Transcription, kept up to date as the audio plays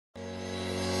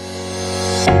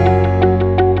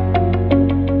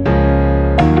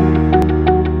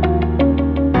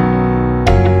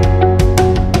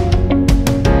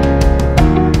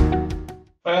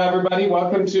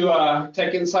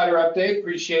Tech Insider Update.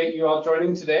 Appreciate you all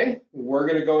joining today. We're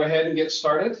going to go ahead and get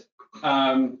started.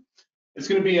 It's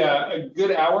going to be a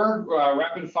good hour,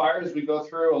 rapid fire, as we go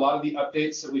through a lot of the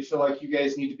updates that we feel like you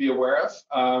guys need to be aware of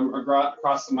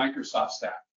across the Microsoft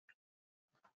stack.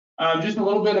 Just a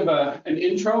little bit of an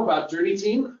intro about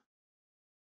JourneyTEAM.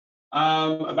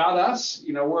 About us,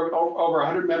 we're over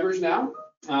 100 members now.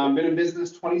 Been in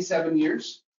business 27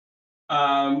 years.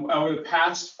 Over the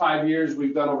past 5 years,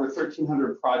 we've done over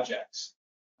 1,300 projects.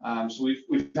 So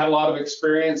we've had a lot of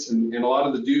experience and a lot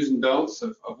of the do's and don'ts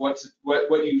of what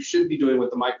you should be doing with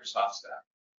the Microsoft stack.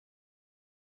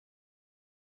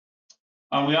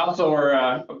 We also are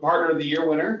a Partner of the Year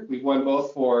winner. We've won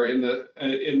both in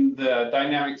the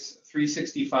Dynamics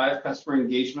 365 customer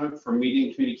engagement for media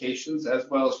and communications, as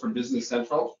well as for Business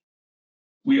Central.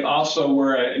 We also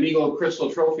were an Eagle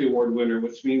Crystal Trophy Award winner,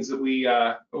 which means that we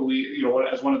as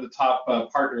one of the top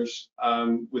partners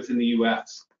within the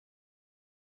U.S.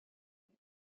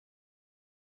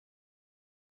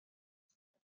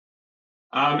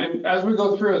 And as we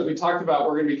go through, as we talked about,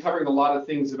 we're going to be covering a lot of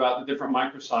things about the different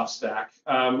Microsoft stack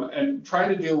and trying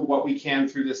to do what we can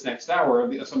through this next hour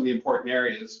of some of the important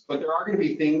areas. But there are going to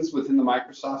be things within the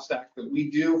Microsoft stack that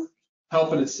we do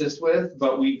help and assist with,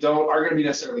 but we are going to be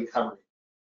necessarily covering.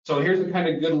 So here's a kind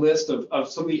of good list of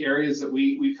some of the areas that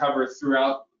we cover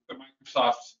throughout the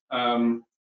Microsoft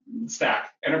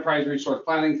stack: enterprise resource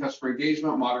planning, customer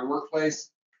engagement, modern workplace,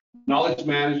 knowledge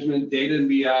management, data and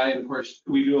BI, and of course,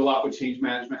 we do a lot with change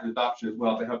management and adoption as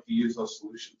well to help you use those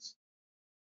solutions.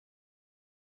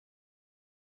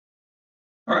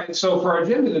 All right, so for our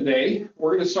agenda today,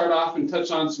 we're going to start off and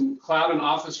touch on some Cloud and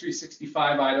Office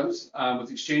 365 items with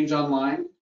Exchange Online,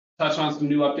 touch on some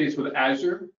new updates with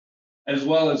Azure, as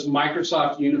well as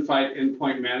Microsoft Unified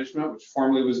Endpoint Management, which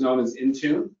formerly was known as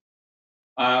Intune.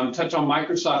 Touch on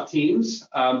Microsoft Teams,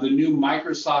 the new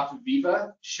Microsoft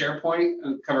Viva, SharePoint,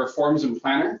 and cover Forms and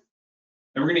Planner.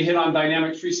 And we're going to hit on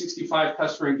Dynamics 365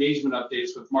 customer engagement updates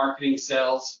with marketing,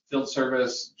 sales, field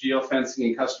service, geofencing,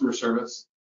 and customer service.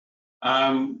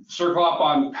 Circle up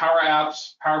on Power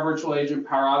Apps, Power Virtual Agent,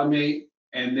 Power Automate,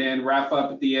 and then wrap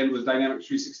up at the end with Dynamics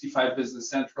 365 Business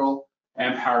Central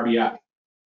and Power BI.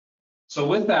 So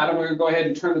with that, I'm going to go ahead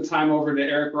and turn the time over to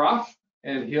Eric Roth,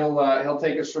 and he'll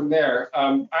take us from there.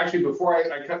 Actually, before I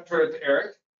turn it to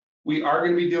Eric, we are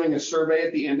going to be doing a survey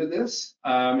at the end of this.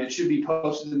 It should be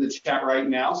posted in the chat right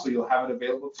now, so you'll have it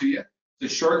available to you.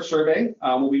 It's a short survey.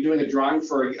 We'll be doing a drawing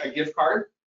for a gift card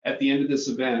at the end of this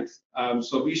event.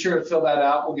 So be sure to fill that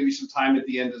out. We'll give you some time at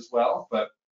the end as well.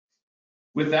 But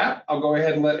with that, I'll go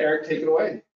ahead and let Eric take it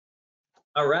away.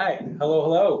 All right. Hello,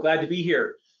 hello. Glad to be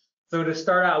here. So to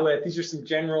start out with, these are some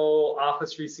general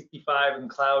Office 365 and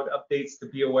cloud updates to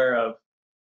be aware of.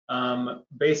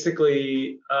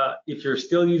 Basically, if you're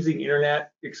still using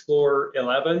Internet Explorer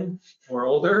 11 or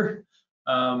older,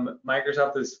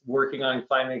 Microsoft is working on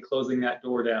finally closing that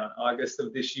door down. August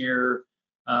of this year,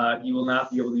 you will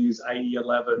not be able to use IE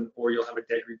 11, or you'll have a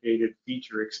degraded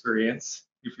feature experience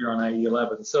if you're on IE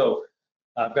 11. So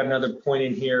I've got another point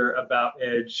in here about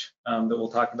Edge that we'll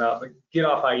talk about, but get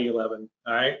off IE 11,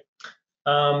 all right?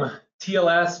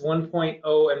 TLS 1.0 and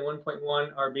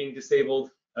 1.1 are being disabled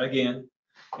again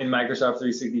in Microsoft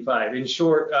 365. In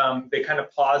short, they kind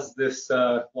of paused this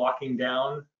locking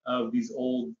down of these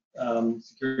old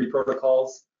security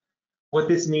protocols. What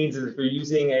this means is if you're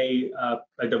using a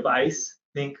device,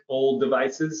 think old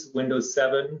devices, Windows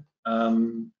 7,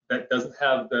 that doesn't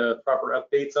have the proper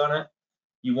updates on it,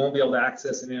 you won't be able to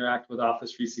access and interact with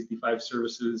Office 365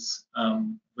 services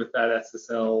with that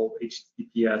SSL,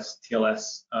 HTTPS,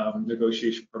 TLS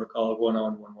negotiation protocol of 1.0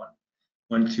 and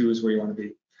 1.1. 1.2 is where you want to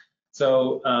be.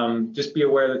 So just be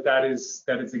aware that is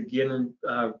again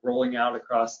rolling out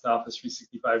across the Office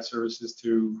 365 services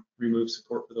to remove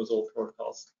support for those old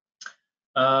protocols.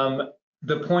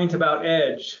 The point about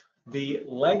Edge, the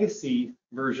legacy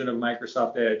version of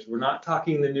Microsoft Edge, we're not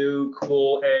talking the new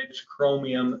cool Edge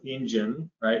Chromium engine,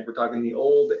 right? We're talking the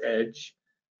old Edge.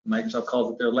 Microsoft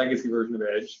calls it their legacy version of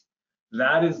Edge.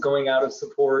 That is going out of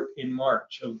support in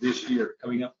March of this year,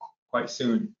 coming up quite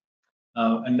soon.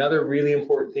 Another really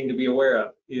important thing to be aware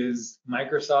of is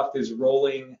Microsoft is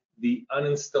rolling the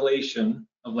uninstallation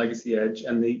of Legacy Edge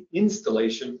and the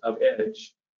installation of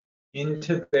Edge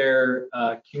into their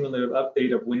cumulative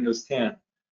update of Windows 10.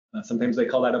 Sometimes they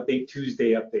call that Update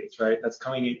Tuesday updates, right? That's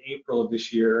coming in April of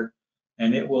this year,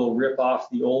 and it will rip off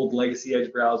the old Legacy Edge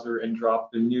browser and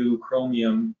drop the new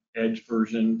Chromium Edge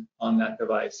version on that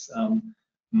device.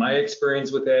 My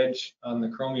experience with Edge on the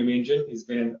Chromium engine has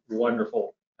been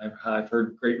wonderful. I've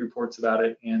heard great reports about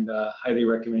it, and highly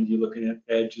recommend you looking at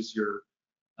Edge as your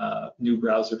new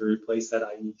browser to replace that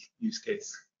IE use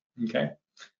case. Okay,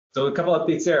 so a couple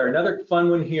updates there. Another fun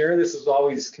one here. This is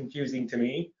always confusing to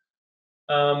me.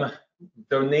 The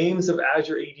names of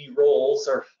Azure AD roles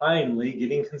are finally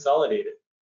getting consolidated.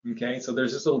 Okay, so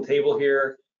there's this little table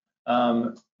here.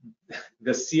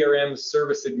 The CRM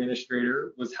service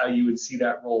administrator was how you would see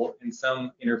that role in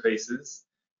some interfaces.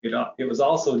 It was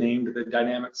also named the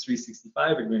Dynamics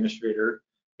 365 administrator.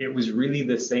 It was really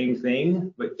the same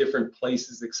thing, but different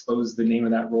places exposed the name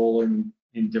of that role in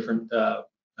different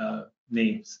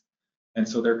names. And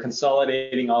so they're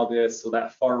consolidating all this. So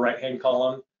that far right-hand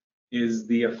column is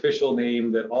the official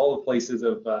name that all the places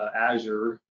of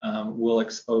Azure will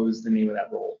expose the name of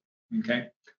that role. Okay,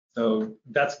 so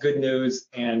that's good news.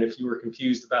 And if you were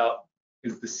confused about,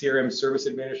 is the CRM service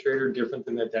administrator different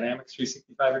than the Dynamics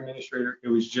 365 administrator? It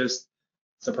was just,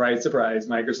 surprise, surprise,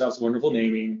 Microsoft's wonderful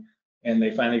naming, and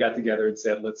they finally got together and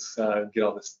said, let's get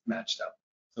all this matched up.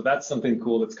 So that's something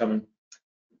cool that's coming.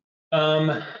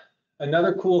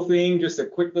 Another cool thing, just a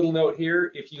quick little note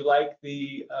here, if you like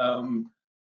the,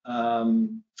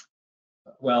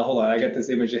 well, hold on, I got this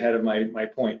image ahead of my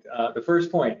point. The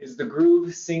first point is the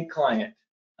Groove Sync client.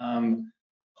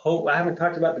 I haven't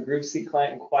talked about the Groove Sync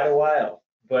client in quite a while,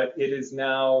 but it is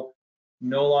now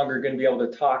no longer going to be able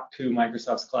to talk to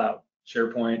Microsoft's cloud,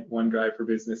 SharePoint, OneDrive for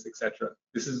Business, etc.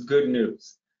 This is good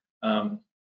news.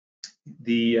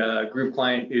 The Groove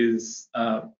client is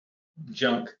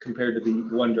junk compared to the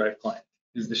OneDrive client,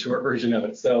 is the short version of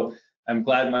it. So I'm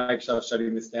glad Microsoft's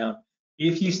shutting this down.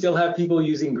 If you still have people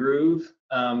using Groove,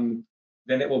 then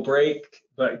it will break,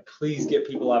 but please get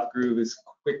people off Groove as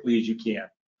quickly as you can.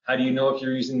 How do you know if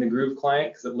you're using the Groove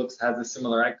client? Because it has a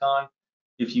similar icon.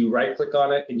 If you right click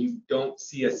on it and you don't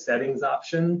see a settings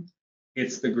option,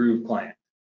 it's the Groove client.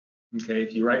 Okay,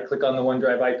 if you right click on the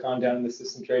OneDrive icon down in the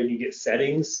system tray and you get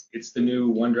settings, it's the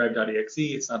new OneDrive.exe.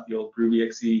 It's not the old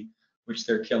Groove.exe, which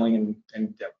they're killing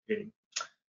and deprecating.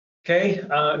 Okay,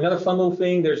 another fun little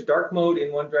thing, there's dark mode in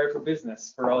OneDrive for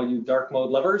Business. For all you dark mode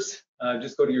lovers,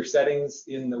 just go to your settings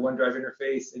in the OneDrive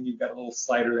interface and you've got a little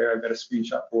slider there. I've got a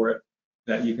screenshot for it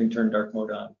that you can turn dark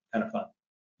mode on, kind of fun.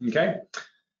 Okay,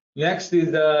 next is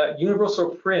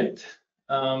Universal Print.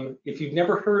 If you've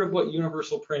never heard of what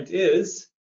Universal Print is,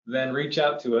 then reach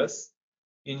out to us.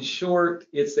 In short,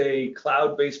 it's a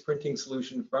cloud-based printing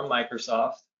solution from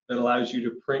Microsoft that allows you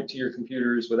to print to your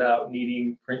computers without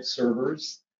needing print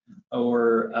servers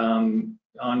or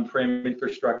on-prem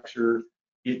infrastructure.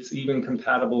 It's even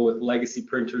compatible with legacy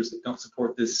printers that don't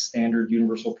support this standard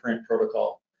universal print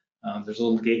protocol. There's a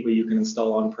little gateway you can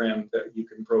install on-prem that you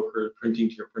can broker printing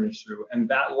to your printers through. And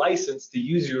that license to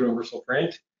use universal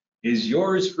print is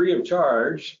yours free of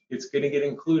charge. It's going to get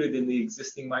included in the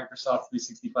existing Microsoft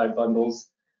 365 bundles,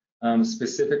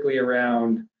 specifically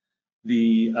around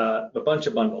the bunch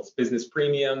of bundles, Business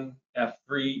Premium, F3,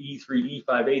 E3, E5,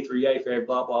 A3, A5,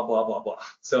 blah, blah, blah, blah, blah.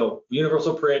 So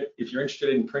universal print, if you're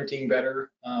interested in printing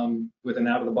better with an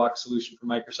out-of-the-box solution from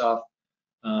Microsoft,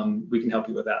 we can help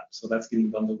you with that. So that's getting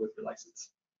bundled with your license.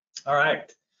 All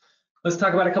right, let's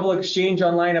talk about a couple of Exchange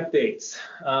Online updates.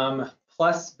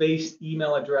 Plus-based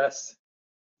email address,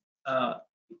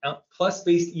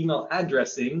 plus-based email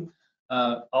addressing,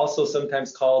 also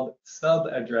sometimes called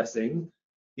sub-addressing,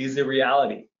 is a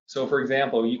reality. So for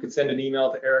example, you could send an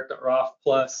email to eric.roth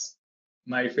plus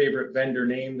my favorite vendor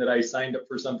name that I signed up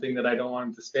for something that I don't want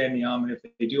them to spam me on, and if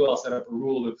they do, I'll set up a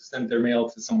rule to send their mail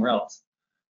to somewhere else,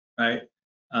 right?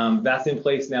 That's in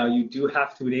place now. You do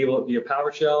have to enable it via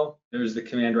PowerShell. There's the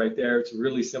command right there. It's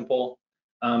really simple.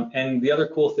 And the other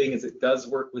cool thing is it does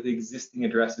work with existing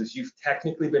addresses. You've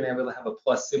technically been able to have a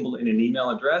plus symbol in an email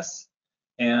address,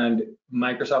 and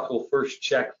Microsoft will first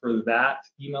check for that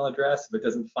email address. If it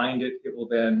doesn't find it, it will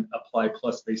then apply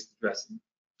plus-based addressing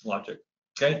logic,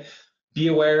 okay? Be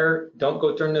aware, don't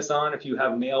go turn this on if you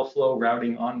have mail flow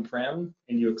routing on-prem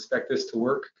and you expect this to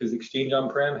work, because Exchange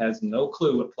on-prem has no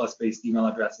clue what plus-based email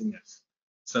addressing is.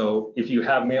 So if you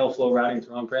have mail flow routing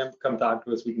through on-prem, come talk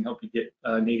to us. We can help you get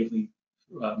natively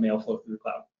mail flow through the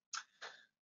cloud.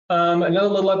 Another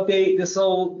little update, this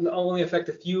will only affect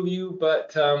a few of you,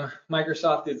 but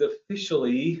Microsoft is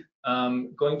officially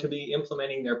going to be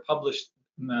implementing their published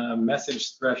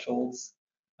message thresholds,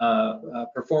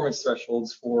 performance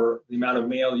thresholds for the amount of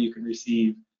mail you can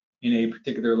receive in a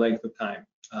particular length of time.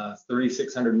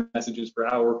 3,600 messages per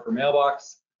hour per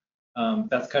mailbox.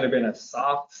 That's kind of been a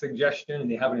soft suggestion and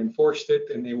they haven't enforced it,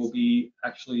 and they will be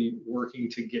actually working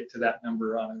to get to that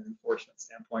number on an enforcement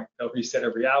standpoint. They'll reset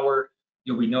every hour.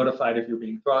 You'll be notified if you're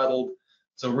being throttled.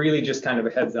 So really just kind of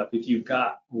a heads up, if you've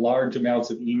got large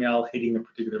amounts of email hitting a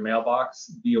particular mailbox,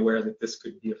 be aware that this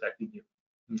could be affecting you,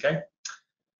 okay?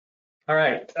 All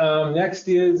right, next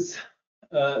is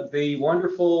the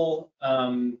wonderful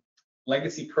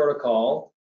legacy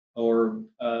protocol, or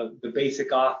the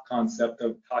basic auth concept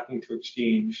of talking to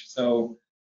Exchange. So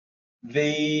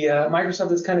the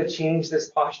Microsoft has kind of changed this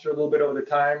posture a little bit over the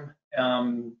time.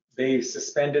 They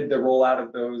suspended the rollout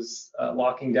of those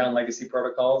locking down legacy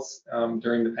protocols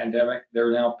during the pandemic.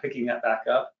 They're now picking that back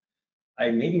up.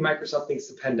 Maybe Microsoft thinks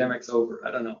the pandemic's over.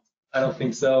 I don't know. I don't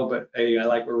think so, but hey, I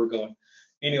like where we're going.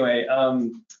 Anyway,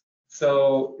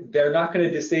 so they're not going to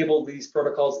disable these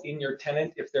protocols in your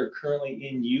tenant if they're currently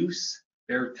in use.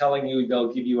 They're telling you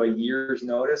they'll give you a year's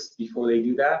notice before they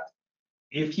do that.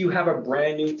 If you have a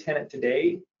brand new tenant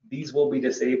today, these will be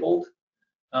disabled.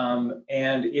 And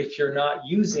if you're not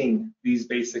using these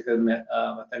basic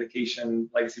authentication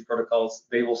legacy protocols,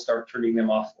 they will start turning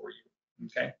them off for you,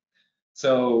 okay?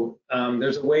 So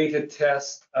there's a way to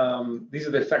test, these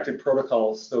are the affected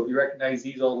protocols. So if you recognize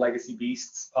these old legacy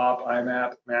beasts, POP,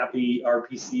 IMAP, MAPI,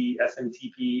 RPC,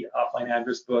 SMTP, offline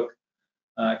address book,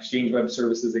 Exchange Web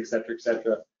Services, et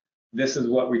cetera, this is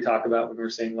what we talk about when we're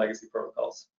saying legacy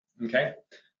protocols, okay?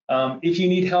 If you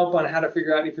need help on how to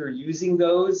figure out if you're using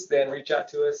those, then reach out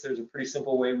to us. There's a pretty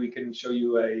simple way we can show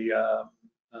you a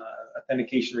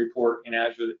authentication report in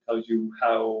Azure that tells you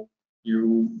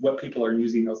what people are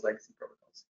using those legacy protocols.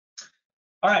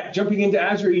 All right, jumping into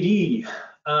Azure AD,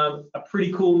 a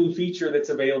pretty cool new feature that's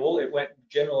available. It went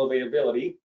general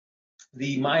availability,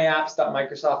 the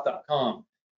myapps.microsoft.com.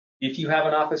 If you have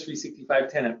an Office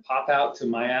 365 tenant, pop out to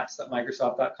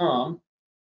myapps.microsoft.com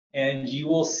and you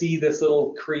will see this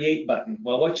little create button.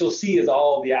 Well, what you'll see is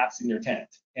all of the apps in your tenant,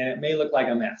 and it may look like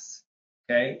a mess,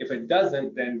 okay? If it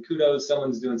doesn't, then kudos,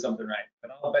 someone's doing something right,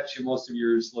 but I'll bet you most of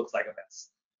yours looks like a mess.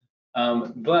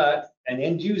 But an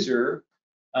end user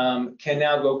can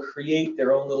now go create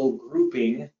their own little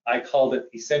grouping. I called it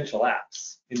essential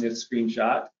apps in this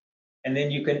screenshot. And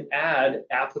then you can add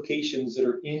applications that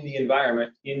are in the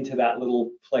environment into that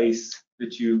little place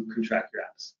that you can track your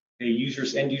apps.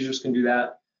 Okay, end users can do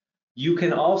that. You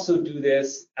can also do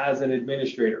this as an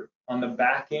administrator. On the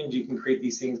back end, you can create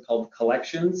these things called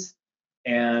collections,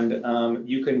 and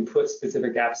you can put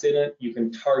specific apps in it. You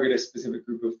can target a specific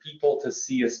group of people to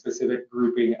see a specific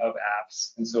grouping of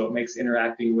apps. And so it makes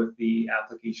interacting with the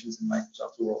applications in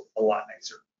Microsoft world a lot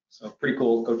nicer. So pretty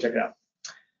cool, go check it out.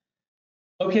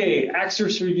 Okay,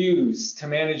 access reviews to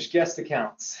manage guest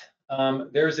accounts.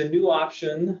 There's a new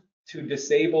option to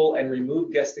disable and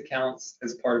remove guest accounts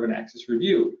as part of an access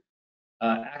review.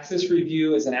 Access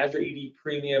review is an Azure AD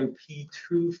Premium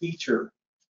P2 feature.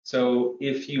 So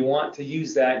if you want to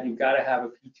use that, you've got to have a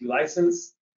P2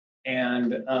 license.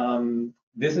 And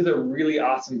this is a really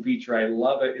awesome feature. I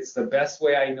love it. It's the best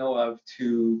way I know of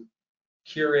to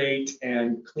curate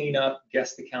and clean up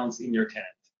guest accounts in your tenant,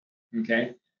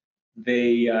 okay?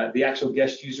 The actual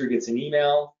guest user gets an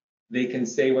email. They can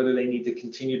say whether they need to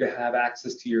continue to have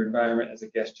access to your environment as a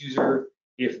guest user.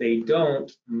 If they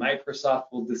don't,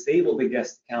 Microsoft will disable the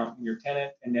guest account in your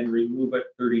tenant and then remove it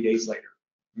 30 days later,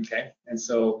 okay? And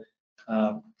so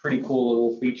pretty cool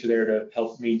little feature there to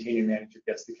help maintain and manage your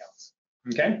guest accounts,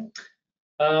 okay?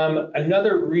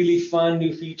 Another really fun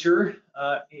new feature,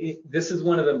 this is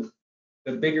one of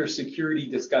the bigger security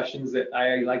discussions that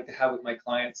I like to have with my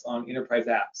clients on enterprise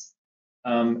apps.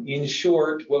 In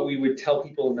short, what we would tell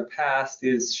people in the past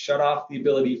is shut off the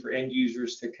ability for end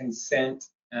users to consent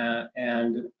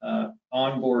and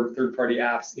onboard third-party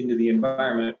apps into the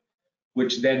environment,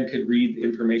 which then could read the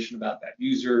information about that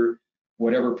user.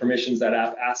 Whatever permissions that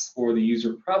app asks for, the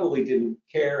user probably didn't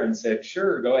care and said,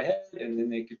 sure, go ahead. And then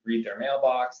they could read their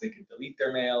mailbox, they could delete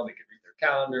their mail, they could read their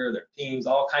calendar, their Teams,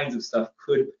 all kinds of stuff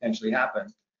could potentially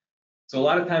happen. So a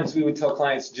lot of times we would tell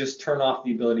clients just turn off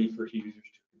the ability for users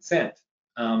to consent.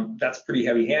 That's pretty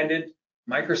heavy-handed.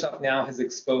 Microsoft now has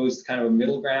exposed kind of a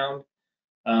middle ground.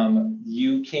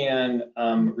 You can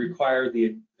require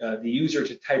the user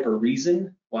to type a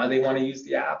reason why they want to use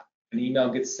the app. An email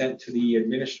gets sent to the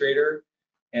administrator,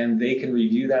 and they can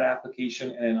review that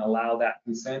application and allow that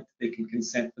consent. They can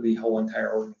consent for the whole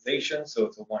entire organization, so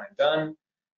it's a one and done.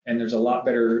 And there's a lot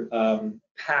better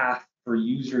path for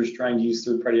users trying to use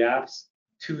third-party apps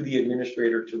to the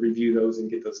administrator to review those and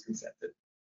get those consented.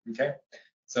 Okay,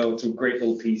 so it's a great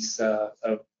little piece of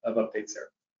updates there.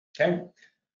 Okay,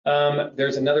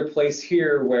 there's another place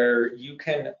here where you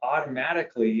can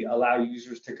automatically allow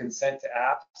users to consent to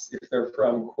apps if they're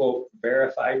from, quote,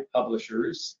 verified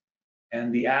publishers,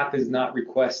 and the app is not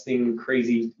requesting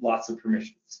crazy lots of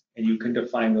permissions, and you can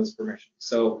define those permissions.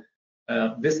 So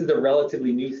this is a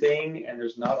relatively new thing, and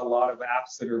there's not a lot of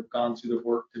apps that have gone through the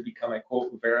work to become a,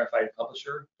 quote, verified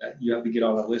publisher that you have to get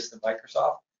on a list of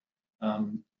Microsoft.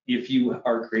 If you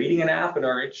are creating an app and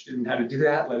are interested in how to do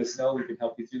that, let us know. We can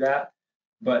help you through that.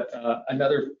 But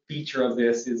another feature of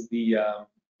this is the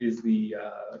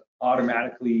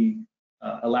automatically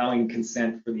allowing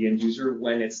consent for the end user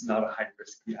when it's not a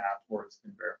high-risk app or it's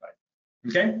been verified.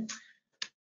 Okay.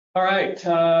 All right.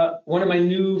 One of my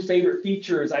new favorite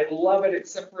features. I love it,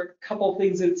 except for a couple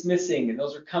things that it's missing, and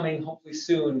those are coming hopefully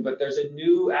soon. But there's a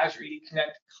new Azure AD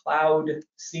Connect Cloud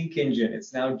Sync engine.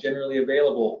 It's now generally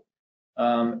available.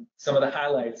 Some of the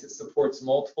highlights: it supports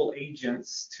multiple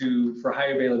agents for high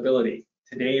availability.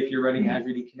 Today, if you're running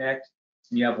Azure AD Connect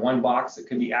and you have one box that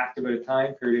can be active at a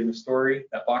time, period, in the story,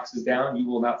 that box is down, you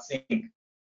will not sync.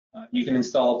 You can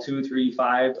install 2, 3,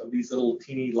 5 of these little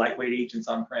teeny lightweight agents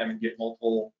on-prem and get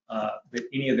multiple, that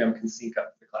any of them can sync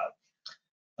up to the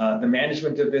cloud. The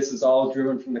management of this is all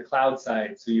driven from the cloud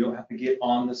side, so you don't have to get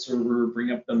on the server,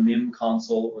 bring up the MIM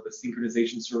console or the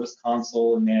synchronization service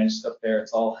console and manage stuff there.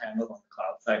 It's all handled on the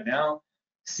cloud side now.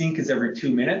 Sync is every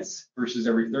 2 minutes versus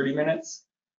every 30 minutes.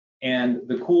 And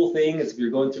the cool thing is if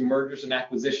you're going through mergers and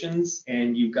acquisitions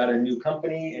and you've got a new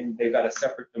company and they've got a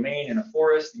separate domain and a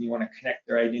forest and you want to connect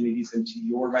their identities into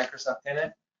your Microsoft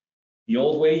tenant, the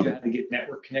old way you had to get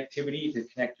network connectivity to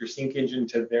connect your sync engine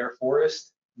to their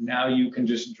forest. Now you can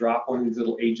just drop one of these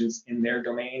little agents in their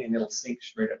domain and it'll sync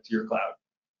straight up to your cloud.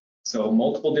 So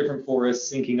multiple different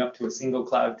forests syncing up to a single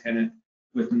cloud tenant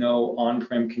with no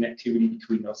on-prem connectivity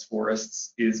between those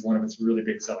forests is one of its really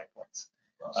big selling points.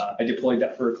 I deployed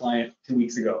that for a client 2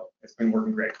 weeks ago. It's been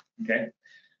working great. Okay,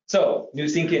 so new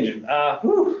sync engine. Let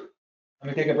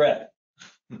me take a breath.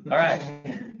 All right,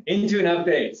 Intune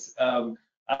updates. I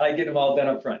like getting them all done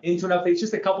up front. Intune updates,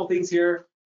 just a couple things here.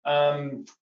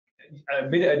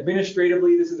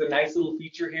 Administratively, this is a nice little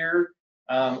feature here.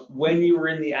 When you were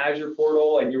in the Azure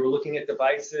portal and you were looking at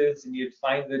devices and you'd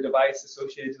find the device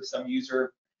associated with some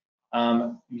user,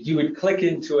 you would click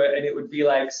into it and it would be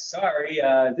like, sorry,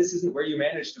 this isn't where you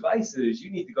manage devices. You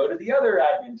need to go to the other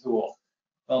admin tool.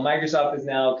 Well, Microsoft has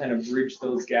now kind of bridged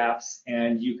those gaps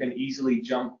and you can easily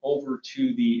jump over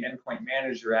to the Endpoint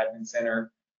Manager Admin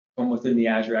Center from within the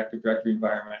Azure Active Directory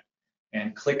environment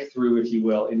and click through, if you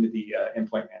will, into the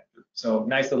Endpoint Manager. So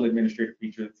nice little administrative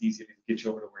feature that's easy to get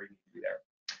you over to where you need to be there.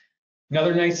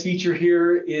 Another nice feature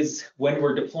here is when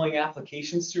we're deploying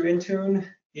applications through Intune,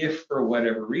 if for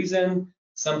whatever reason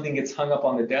something gets hung up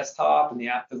on the desktop and the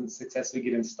app doesn't successfully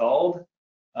get installed,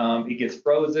 it gets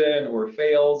frozen or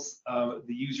fails,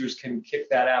 the users can kick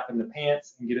that app in the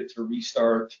pants and get it to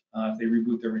restart if they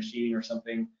reboot their machine or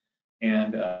something.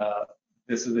 And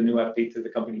this is a new update to the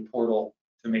company portal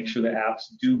to make sure the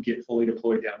apps do get fully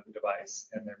deployed down to the device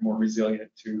and they're more resilient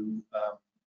to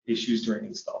issues during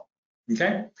install.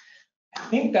 Okay, I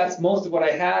think that's most of what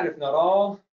I had, if not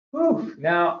all. Whew.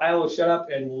 Now I will shut up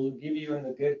and we'll give you in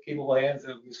the good, capable hands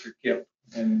of Mr. Kip,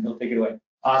 and he'll take it away.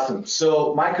 Awesome.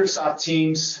 So Microsoft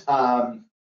Teams,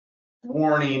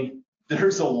 warning,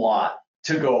 there's a lot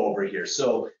to go over here.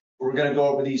 So we're going to go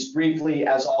over these briefly.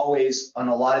 As always, on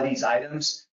a lot of these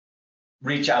items,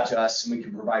 reach out to us and we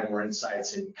can provide more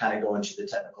insights and kind of go into the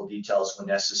technical details when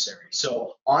necessary.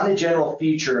 So on the general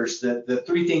features, the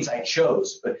 3 things I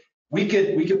chose, but we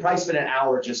could probably spend an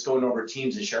hour just going over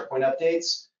Teams and SharePoint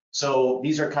updates. So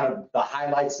these are kind of the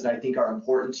highlights that I think are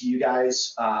important to you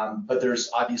guys, but there's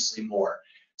obviously more.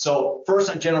 So first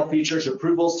on general features,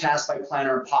 approvals, task by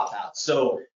planner, and pop-out.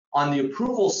 So on the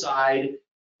approval side,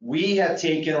 we have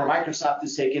taken, or Microsoft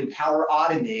has taken, Power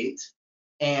Automate.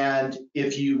 And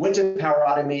if you went to Power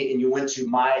Automate and you went to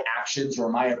My Actions or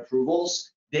My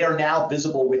Approvals, they are now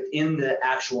visible within the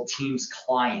actual Teams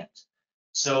client.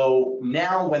 So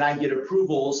now when I get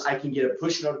approvals, I can get a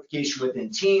push notification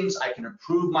within Teams. I can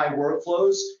approve my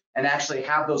workflows and actually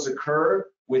have those occur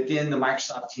within the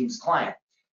Microsoft Teams client.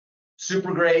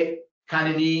 Super great, kind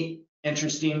of neat,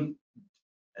 interesting.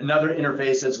 Another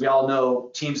interface, as we all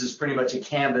know, Teams is pretty much a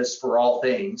canvas for all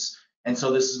things. And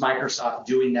so this is Microsoft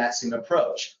doing that same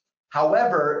approach.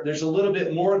 However, there's a little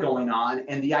bit more going on,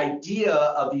 and the idea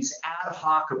of these ad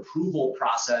hoc approval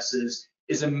processes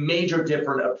is a major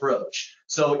different approach.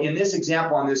 So in this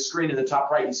example on this screen in the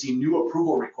top right, you see new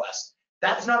approval request.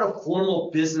 That's not a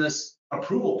formal business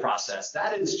approval process.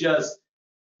 That is just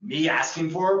me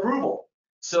asking for approval.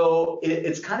 So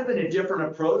it's kind of in a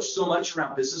different approach. So much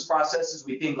around business processes,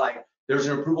 we think like there's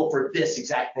an approval for this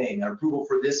exact thing, an approval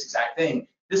for this exact thing.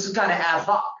 This is kind of ad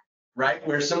hoc, right?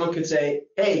 Where someone could say,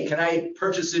 hey, can I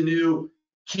purchase a new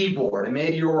keyboard? And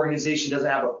maybe your organization doesn't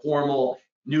have a formal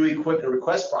new equipment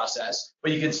request process,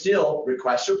 but you can still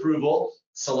request approval,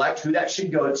 select who that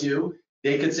should go to.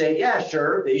 They could say, yeah,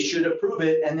 sure, they should approve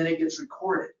it, and then it gets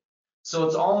recorded. So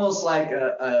it's almost like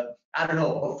a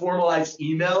formalized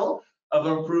email of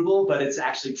approval, but it's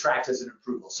actually tracked as an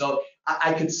approval. So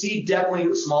I could see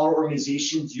definitely smaller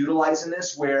organizations utilizing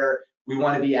this where we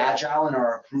want to be agile in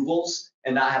our approvals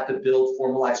and not have to build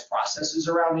formalized processes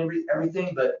around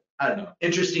everything, but I don't know,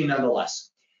 interesting nonetheless.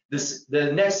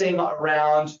 The next thing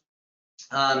around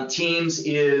Teams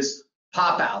is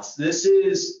pop-outs. This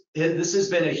has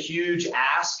been a huge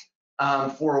ask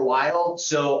for a while.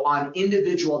 So on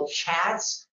individual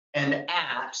chats and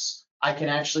apps, I can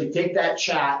actually take that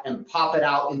chat and pop it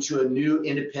out into a new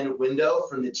independent window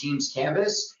from the Teams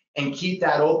canvas and keep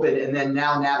that open, and then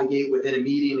now navigate within a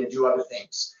meeting and do other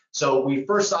things. So we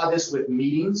first saw this with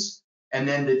meetings and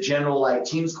then the general like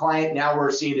Teams client. Now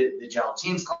we're seeing it the general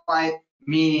Teams client,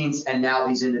 meetings, and now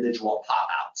these individual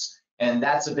pop-outs. And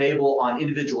that's available on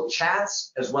individual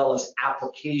chats as well as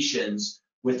applications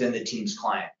within the Teams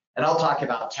client. And I'll talk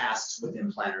about tasks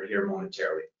within Planner here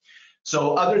momentarily.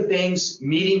 So other things,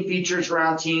 meeting features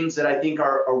around Teams that I think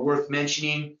are worth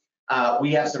mentioning.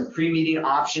 We have some pre-meeting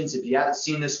options. If you haven't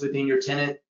seen this within your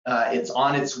tenant, it's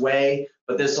on its way,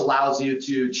 but this allows you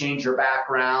to change your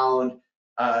background,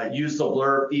 use the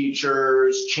blur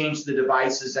features, change the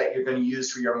devices that you're going to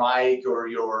use for your mic or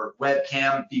your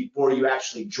webcam before you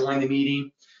actually join the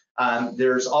meeting.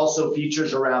 There's also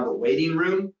features around the waiting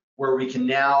room where we can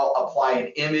now apply an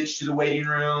image to the waiting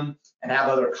room and have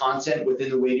other content within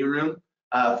the waiting room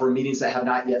for meetings that have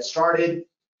not yet started.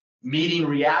 Meeting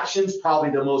reactions,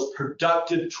 probably the most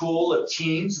productive tool of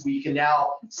Teams. We can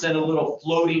now send a little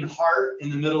floating heart in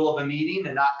the middle of a meeting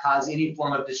and not cause any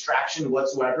form of distraction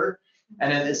whatsoever.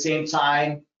 And at the same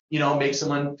time, you know, make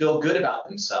someone feel good about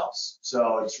themselves.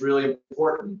 So it's really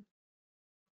important.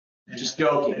 Just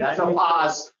joking. That's a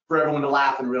pause for everyone to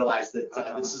laugh and realize that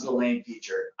this is a lame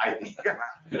feature, I think.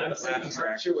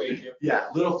 Yeah,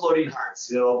 little floating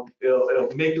hearts. It'll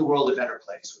make the world a better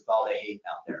place with all the hate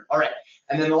out there. All right,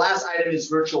 and then the last item is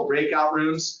virtual breakout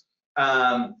rooms.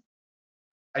 I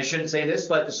shouldn't say this,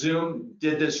 but Zoom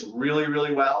did this really,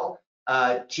 really well.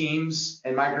 Teams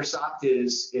and Microsoft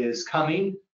is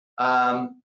coming.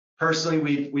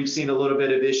 Personally, we've seen a little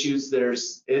bit of issues.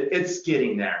 It's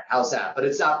getting there. How's that? But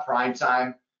it's not prime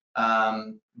time.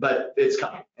 But it's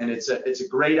coming, and it's a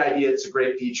great idea. It's a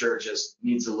great feature. It just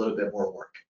needs a little bit more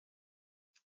work.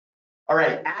 All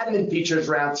right, admin features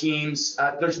around Teams.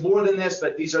 There's more than this,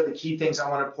 but these are the key things I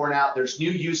want to point out. There's new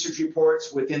usage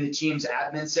reports within the Teams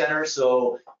admin center,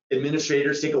 so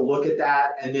administrators take a look at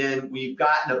that. And then we've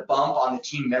gotten a bump on the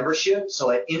team membership,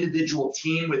 so an individual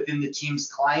team within the Teams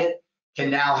client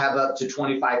can now have up to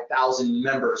 25,000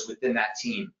 members within that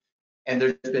team. And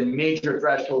there's been major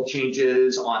threshold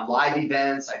changes on live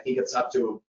events. I think it's up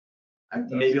to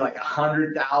maybe like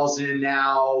 100,000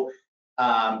 now.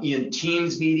 In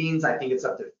Teams meetings, I think it's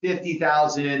up to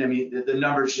 50,000. I mean, the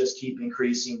numbers just keep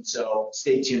increasing, so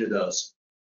stay tuned to those.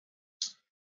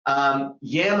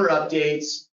 Yammer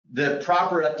updates. The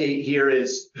proper update here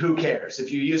is who cares?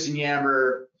 If you're using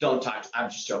Yammer, don't touch. I'm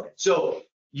just joking. So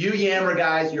you Yammer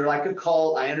guys, you're like a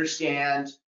cult. I understand.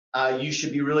 You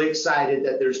should be really excited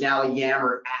that there's now a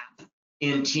Yammer app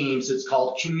in Teams. It's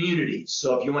called Communities.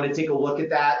 So if you want to take a look at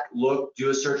that, do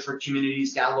a search for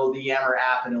Communities, download the Yammer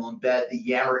app, and it'll embed the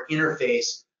Yammer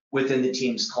interface within the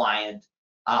Teams client.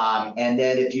 And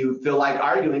then if you feel like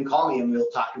arguing, call me and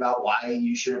we'll talk about why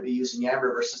you shouldn't be using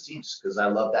Yammer versus Teams, because I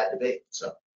love that debate.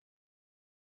 So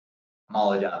I'm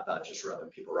all about just rubbing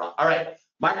people wrong. All right,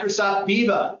 Microsoft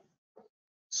Viva.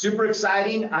 Super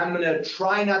exciting. I'm gonna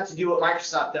try not to do what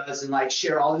Microsoft does and like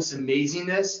share all this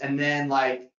amazingness and then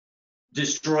like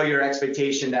destroy your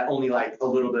expectation that only like a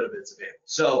little bit of it's available.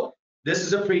 So this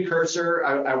is a precursor.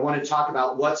 I want to talk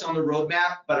about what's on the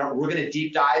roadmap, but we're gonna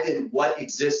deep dive in what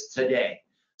exists today.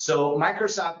 So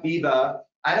Microsoft Viva,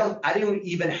 I don't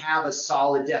even have a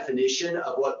solid definition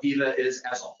of what Viva is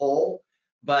as a whole,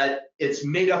 but it's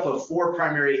made up of 4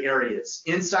 primary areas: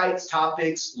 insights,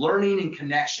 topics, learning, and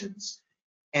connections.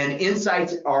 And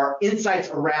insights are insights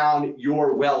around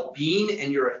your well-being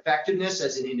and your effectiveness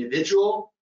as an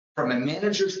individual, from a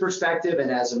manager's perspective and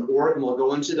as an org, and we'll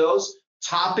go into those.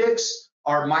 Topics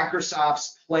are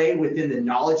Microsoft's play within the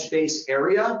knowledge base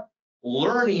area.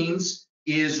 Learnings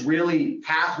is really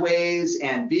pathways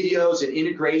and videos and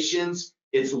integrations.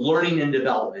 It's learning and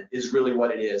development is really what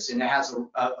it is. And it has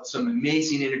some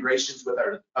amazing integrations with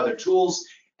our other tools.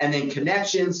 And then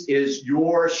connections is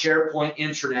your SharePoint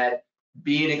intranet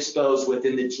being exposed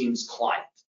within the Teams client.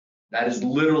 That is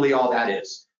literally all that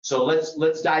is. So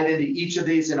let's dive into each of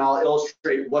these, and I'll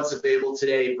illustrate what's available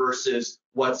today versus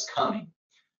what's coming.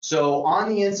 So on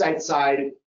the insight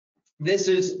side, this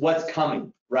is what's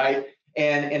coming, right?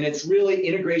 And it's really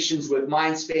integrations with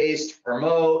Mindspace to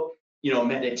promote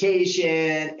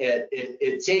meditation.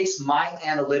 It takes my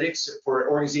analytics for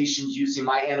organizations using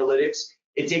my analytics.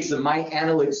 It takes the my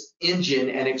analytics engine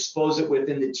and expose it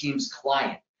within the Teams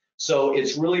client. So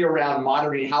it's really around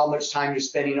monitoring how much time you're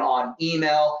spending on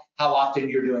email, how often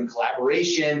you're doing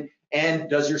collaboration, and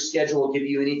does your schedule give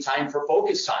you any time for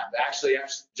focus time to actually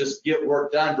just get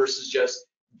work done versus just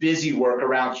busy work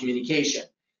around communication.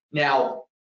 Now,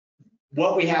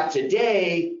 what we have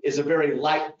today is a very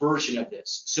light version of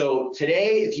this. So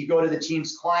today, if you go to the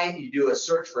Teams client, you do a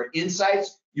search for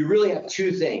insights, you really have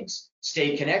two things: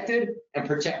 stay connected and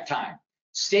protect time.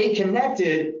 Stay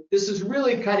connected, this is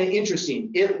really kind of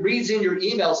interesting. It reads in your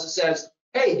emails, it says,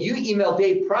 hey, you emailed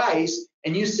Dave Price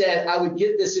and you said I would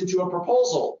get this into a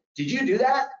proposal. Did you do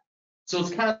that? So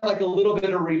it's kind of like a little bit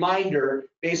of a reminder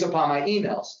based upon my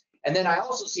emails. And then I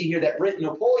also see here that Britt and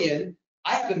Napoleon,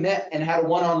 I haven't met and had a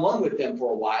one-on-one with them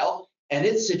for a while, and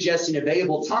it's suggesting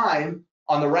available time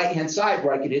on the right-hand side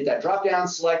where I can hit that drop-down,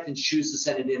 select, and choose to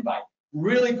send an invite.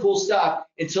 Really cool stuff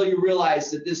until you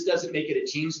realize that this doesn't make it a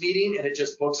Teams meeting and it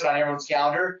just books it on everyone's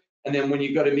calendar. And then when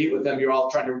you go to meet with them, you're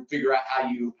all trying to figure out how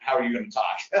are you going to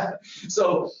talk.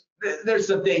 So there's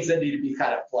some things that need to be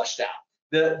kind of flushed out.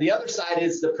 The other side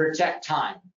is the protect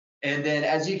time. And then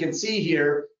as you can see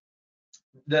here,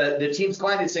 the Teams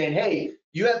client is saying, hey,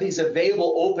 you have these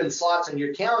available open slots on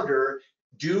your calendar.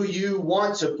 Do you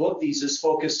want to book these as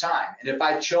focus time? And if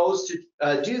I chose to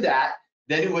do that,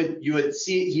 then you would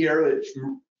see it here, it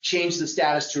would change the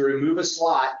status to remove a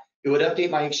slot. It would update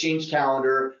my Exchange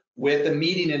calendar with a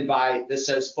meeting invite that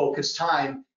says focus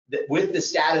time with the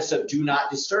status of do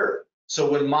not disturb.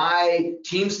 So when my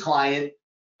Teams client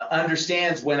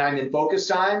understands when I'm in focus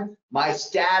time, my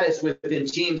status within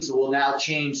Teams will now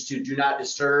change to do not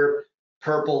disturb,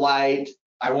 purple light,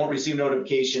 I won't receive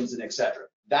notifications, and etc.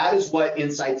 That is what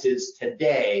Insights is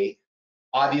today.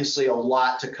 Obviously, a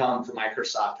lot to come from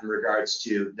Microsoft in regards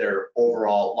to their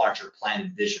overall larger plan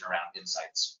and vision around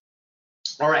Insights.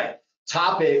 All right,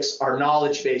 topics are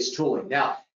knowledge-based tooling.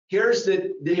 Now, here's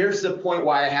the point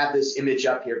why I have this image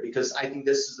up here, because I think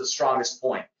this is the strongest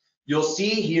point. You'll see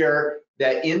here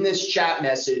that in this chat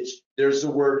message, there's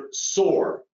the word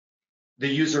SOAR. The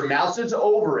user mouses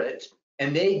over it,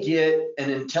 and they get an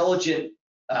intelligent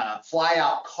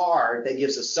flyout card that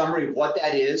gives a summary of what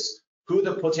that is, who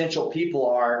the potential people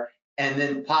are, and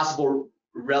then possible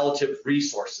relative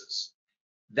resources.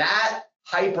 That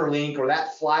hyperlink or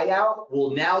that flyout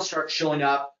will now start showing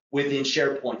up within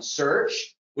SharePoint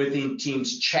search, within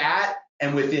Teams chat,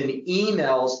 and within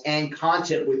emails and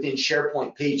content within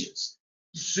SharePoint pages.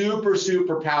 Super,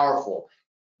 super powerful.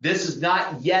 This is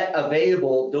not yet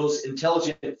available. Those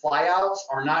intelligent flyouts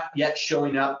are not yet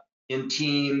showing up in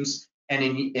Teams and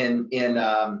in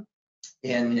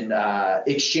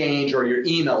Exchange or your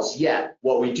emails yet.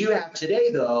 What we do have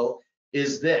today, though,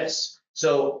 is this.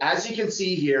 So as you can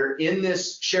see here in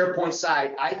this SharePoint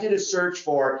site, I did a search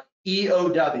for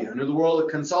EOW. In the world of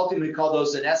consulting, we call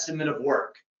those an estimate of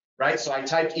work, right? So I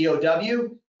typed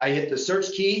EOW, I hit the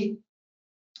search key,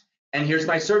 and here's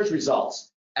my search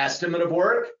results. Estimate of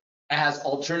work has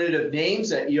alternative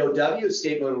names at EOW,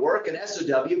 statement of work, and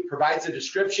SOW provides a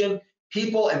description,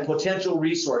 people, and potential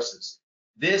resources.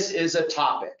 This is a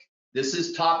topic. This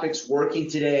is topics working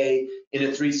today in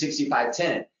a 365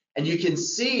 tenant. And you can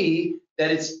see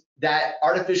that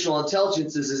artificial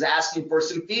intelligence is asking for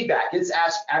some feedback. It's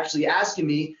actually asking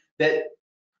me that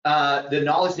the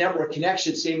knowledge network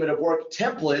connection statement of work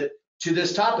template to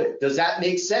this topic. Does that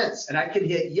make sense? And I can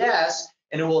hit yes,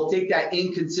 and it will take that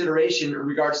in consideration in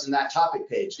regards to that topic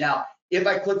page. Now, if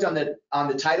I clicked on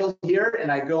the title here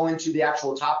and I go into the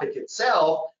actual topic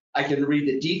itself, I can read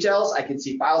the details, I can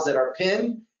see files that are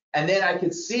pinned, and then I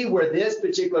can see where this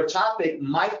particular topic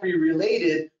might be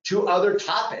related to other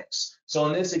topics. So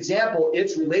in this example,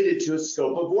 it's related to a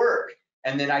scope of work.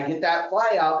 And then I get that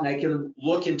flyout and I can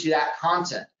look into that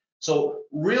content. So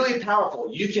really powerful.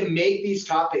 You can make these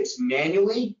topics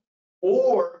manually,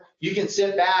 or you can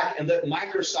sit back and let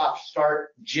Microsoft start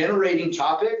generating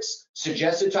topics,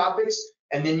 suggested topics,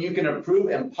 and then you can approve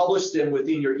and publish them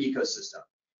within your ecosystem.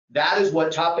 That is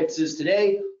what topics is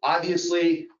today.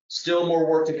 Obviously, still more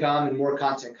work to come and more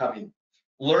content coming.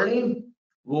 Learning,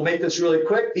 we'll make this really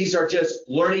quick. These are just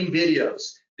learning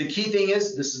videos. The key thing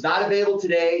is this is not available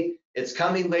today. It's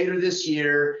coming later this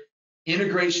year.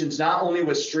 Integrations not only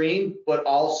with Stream, but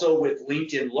also with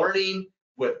LinkedIn Learning,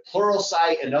 with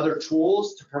Pluralsight and other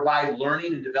tools to provide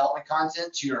learning and development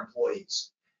content to your employees.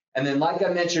 And then like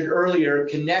I mentioned earlier,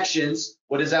 connections,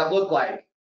 what does that look like?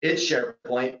 It's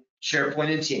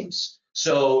SharePoint and Teams.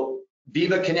 So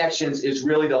Viva Connections is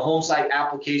really the home site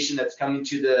application that's coming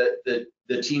to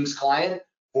the Teams client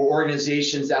for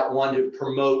organizations that want to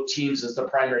promote Teams as the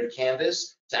primary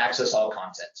canvas to access all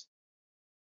content.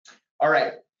 All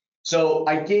right, so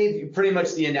I gave you pretty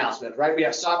much the announcement, right? We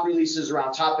have soft releases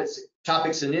around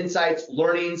topics and insights.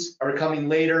 Learnings are coming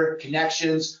later.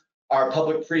 Connections are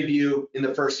public preview in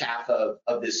the first half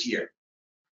of this year.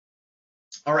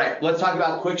 All right, let's talk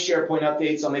about quick SharePoint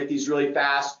updates. I'll make these really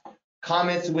fast.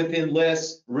 Comments within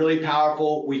lists, really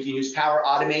powerful. We can use Power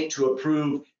Automate to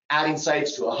approve adding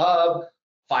sites to a hub.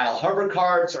 File hover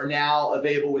cards are now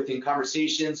available within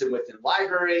conversations and within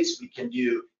libraries. We can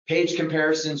do page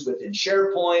comparisons within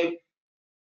SharePoint.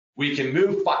 We can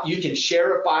move, you can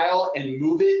share a file and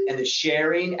move it, and the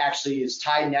sharing actually is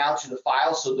tied now to the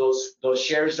file, so those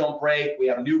shares don't break. We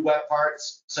have new web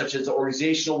parts, such as the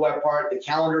organizational web part, the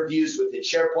calendar views within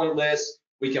SharePoint lists.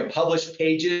 We can publish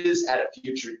pages at a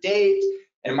future date,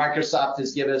 and Microsoft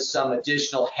has given us some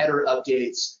additional header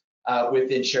updates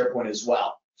within SharePoint as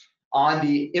well. On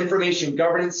the information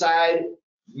governance side,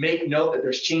 make note that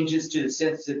there's changes to the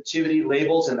sensitivity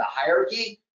labels and the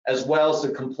hierarchy, as well as the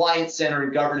Compliance Center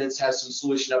and governance has some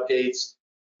solution updates.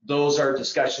 Those are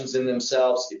discussions in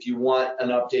themselves. If you want an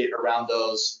update around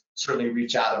those, certainly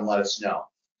reach out and let us know.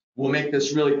 We'll make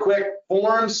this really quick.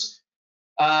 Forms,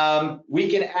 we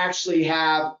can actually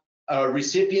have a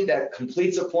recipient that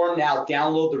completes a form now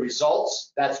download the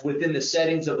results. That's within the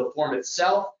settings of the form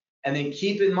itself. And then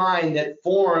keep in mind that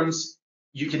forms,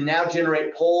 you can now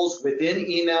generate polls within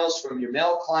emails from your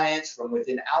mail clients, from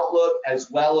within Outlook, as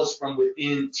well as from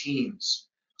within Teams.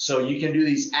 So you can do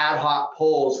these ad hoc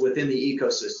polls within the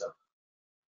ecosystem.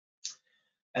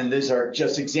 And these are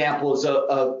just examples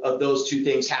of those two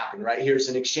things happening, right? Here's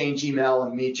an Exchange email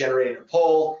and me generating a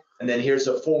poll, and then here's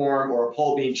a form or a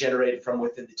poll being generated from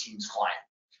within the Teams client.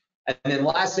 And then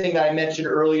last thing I mentioned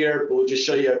earlier, we'll just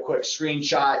show you a quick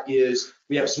screenshot, is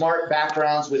we have smart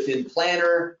backgrounds within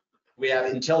Planner. We have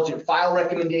intelligent file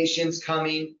recommendations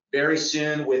coming very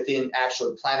soon within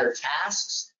actual Planner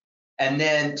tasks, and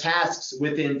then tasks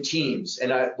within Teams.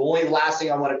 And the only last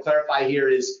thing I want to clarify here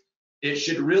is it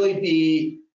should really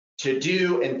be to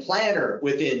do and Planner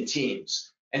within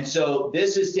Teams. And so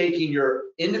this is taking your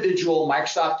individual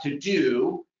Microsoft to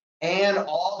do and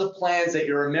all the plans that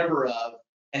you're a member of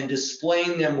and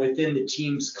displaying them within the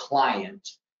Teams client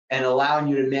and allowing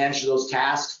you to manage those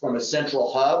tasks from a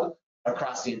central hub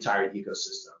across the entire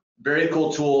ecosystem. Very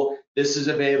cool tool. This is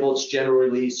available. It's general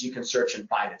release. You can search and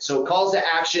find it. So calls to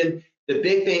action. The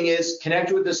big thing is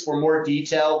connect with us for more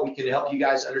detail. We can help you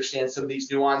guys understand some of these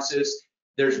nuances.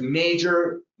 There's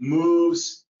major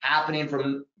moves happening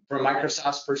from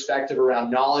Microsoft's perspective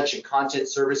around knowledge and content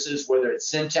services, whether it's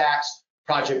Syntax,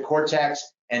 Project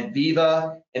Cortex, and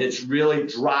Viva, and it's really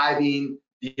driving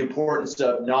the importance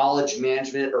of knowledge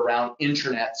management around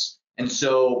intranets. And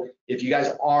so if you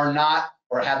guys are not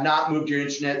or have not moved your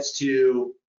intranets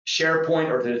to SharePoint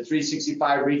or to the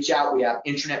 365, reach out. We have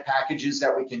intranet packages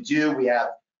that we can do. We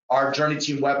have our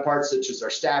JourneyTEAM web parts, such as our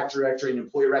staff directory and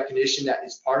employee recognition, that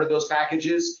is part of those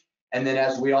packages. And then,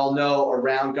 as we all know,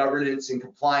 around governance and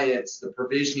compliance, the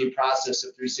provisioning process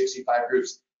of 365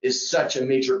 groups is such a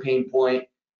major pain point.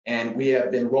 And we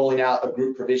have been rolling out a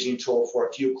group provisioning tool for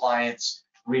a few clients.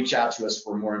 Reach out to us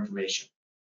for more information.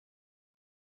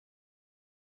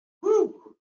 Woo!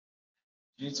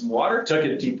 You need some water? Took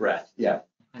a deep breath. Yeah.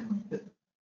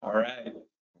 All right.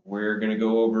 We're going to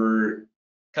go over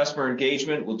customer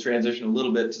engagement. We'll transition a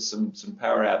little bit to some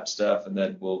Power App stuff, and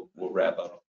then we'll wrap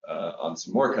up on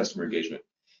some more customer engagement.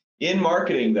 In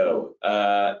marketing, though,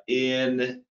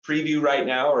 in preview right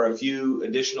now are a few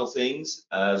additional things,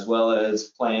 as well as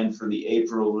planned for the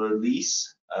April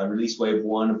release, release wave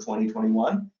 1 of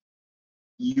 2021.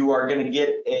 You are going to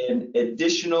get an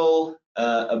additional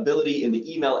ability in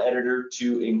the email editor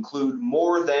to include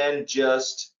more than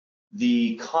just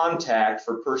the contact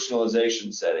for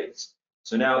personalization settings.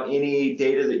 So now any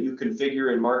data that you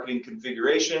configure in marketing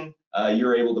configuration,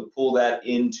 you're able to pull that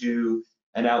into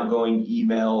an outgoing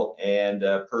email and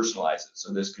personalize it.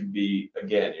 So this could be,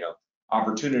 again,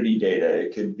 opportunity data.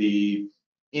 It could be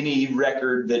any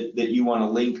record that you want to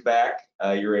link back.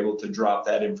 You're able to drop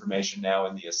that information now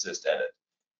in the assist edit.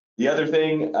 The other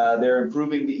thing, they're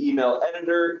improving the email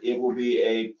editor. It will be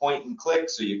a point and click.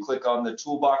 So you click on the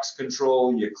toolbox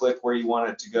control, you click where you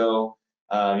want it to go.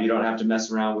 You don't have to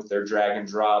mess around with their drag and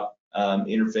drop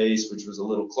interface, which was a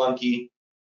little clunky.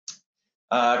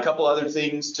 A couple other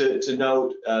things to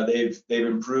note, they've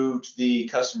improved the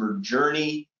customer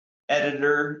journey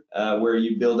editor where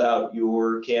you build out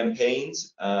your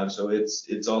campaigns. So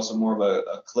it's also more of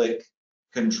a click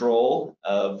control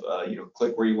of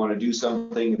click where you want to do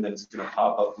something, and then it's going to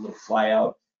pop up a little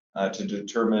flyout to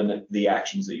determine the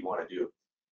actions that you want to do.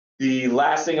 The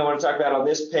last thing I want to talk about on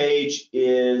this page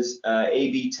is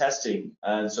A/B testing.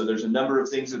 So there's a number of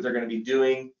things that they're going to be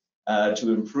doing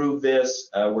to improve this,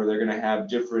 where they're going to have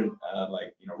different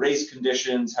race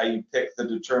conditions, how you pick the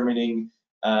determining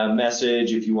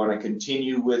message, if you want to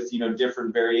continue with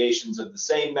different variations of the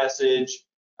same message,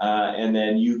 and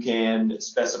then you can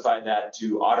specify that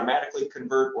to automatically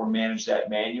convert or manage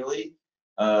that manually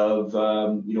of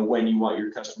when you want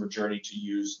your customer journey to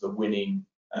use the winning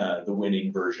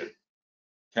version.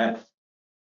 Okay. A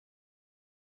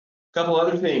couple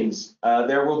other things.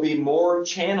 There will be more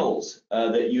channels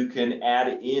that you can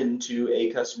add into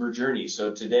a customer journey.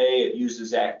 So today it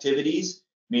uses activities,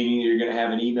 meaning you're going to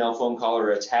have an email, phone call,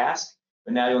 or a task.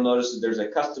 But now you'll notice that there's a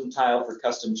custom tile for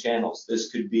custom channels.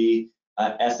 This could be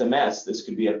SMS. This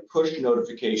could be a push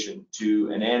notification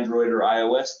to an Android or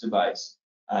iOS device.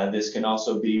 This can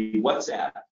also be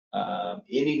WhatsApp.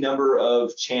 Any number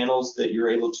of channels that you're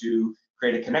able to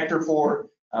create a connector for,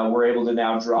 we're able to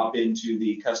now drop into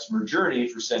the customer journey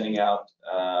for sending out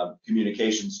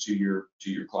communications to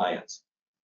your clients.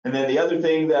 And then the other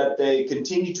thing that they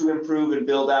continue to improve and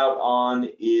build out on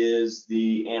is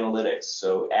the analytics.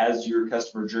 So as your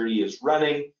customer journey is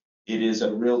running, it is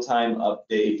a real-time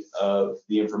update of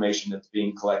the information that's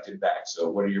being collected back. So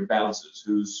what are your bounces?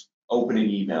 Who's opening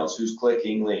emails? Who's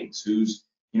clicking links? Who's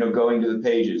going to the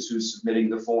pages? Who's submitting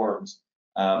the forms?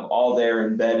 All there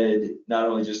embedded, not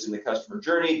only just in the customer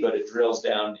journey, but it drills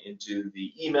down into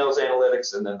the emails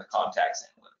analytics and then the contacts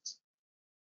analytics.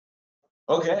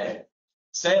 Okay,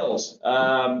 sales.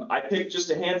 I picked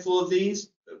just a handful of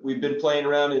these. We've been playing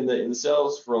around in the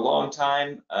sales for a long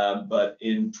time, but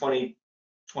in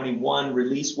 2021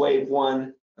 release wave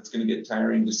 1, that's going to get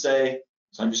tiring to say,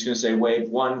 so I'm just going to say wave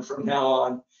 1 from now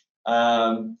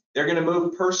on. They're going to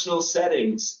move personal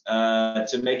settings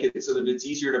to make it so that it's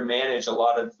easier to manage a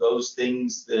lot of those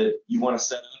things that you want to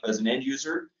set up as an end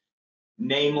user.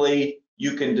 Namely,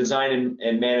 you can design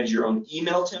and manage your own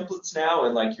email templates now,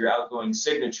 and like your outgoing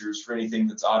signatures for anything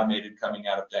that's automated coming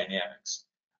out of Dynamics.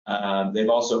 They've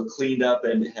also cleaned up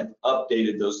and have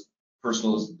updated those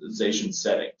personalization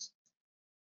settings.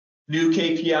 New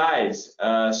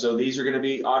KPIs, so these are going to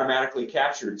be automatically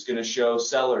captured. It's going to show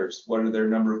sellers what are their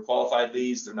number of qualified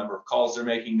leads, their number of calls they're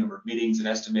making, number of meetings, and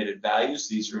estimated values.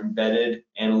 These are embedded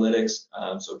analytics,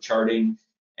 so charting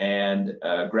and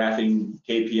graphing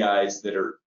KPIs that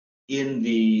are in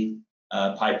the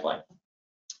pipeline.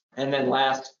 And then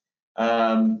last,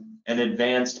 an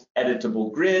advanced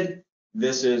editable grid.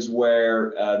 This is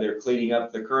where they're cleaning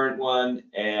up the current one,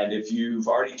 and if you've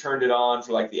already turned it on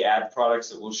for like the ad products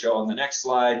that we'll show on the next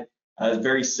slide,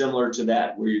 very similar to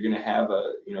that, where you're going to have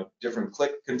different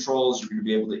click controls. You're going to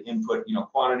be able to input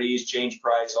quantities, change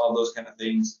price, all those kind of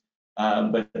things.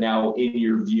 But now in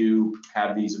your view,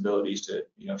 have these abilities to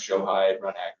show hide,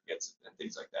 run aggregates, and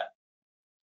things like that.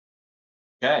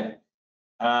 Okay.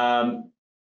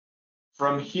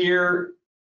 From here,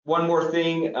 one more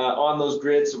thing on those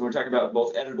grids. So we're talking about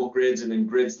both editable grids and then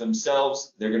grids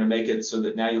themselves. They're going to make it so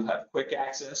that now you'll have quick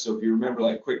access. So if you remember,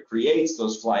 like quick creates,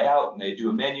 those fly out and they do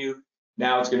a menu.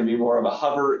 Now it's going to be more of a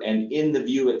hover, and in the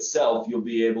view itself, you'll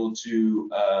be able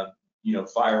to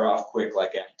fire off quick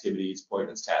like activities,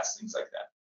 appointments, tasks, things like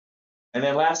that. And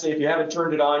then lastly, if you haven't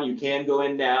turned it on, you can go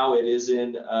in now. It is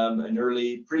in an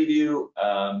early preview.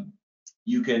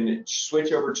 You can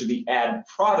switch over to the add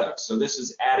products. So this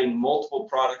is adding multiple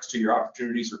products to your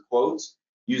opportunities or quotes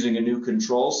using a new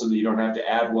control so that you don't have to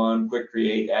add one, quick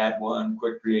create, add one,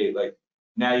 quick create. Like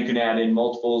now you can add in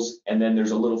multiples, and then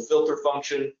there's a little filter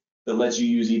function that lets you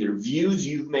use either views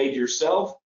you've made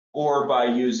yourself or by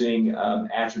using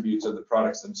attributes of the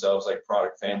products themselves, like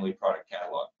product family, product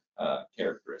catalog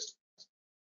characteristics.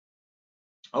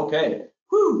 Okay,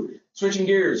 whew. Switching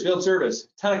gears, field service,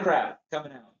 ton of crap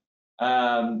coming out.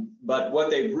 But what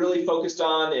they've really focused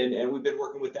on, and we've been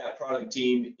working with that product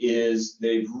team, is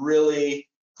they've really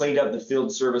cleaned up the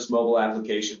field service mobile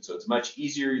application. So it's a much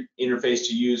easier interface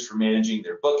to use for managing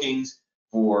their bookings,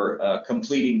 for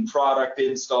completing product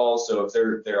installs. So if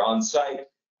they're on site,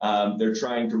 they're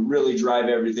trying to really drive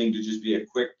everything to just be a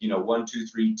quick, 1, 2,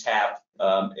 3 tap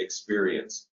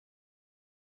experience.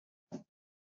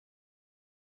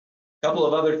 Couple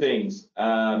of other things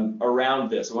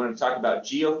around this. I want to talk about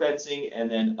geofencing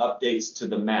and then updates to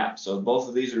the map. So both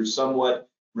of these are somewhat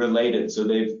related. So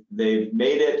they've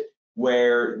made it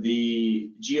where the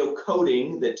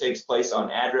geocoding that takes place on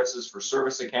addresses for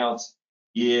service accounts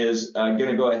is going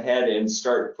to go ahead and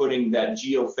start putting that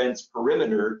geofence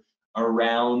perimeter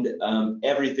around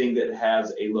everything that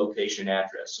has a location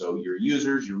address. So your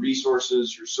users, your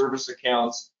resources, your service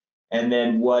accounts, And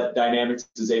then what Dynamics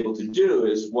is able to do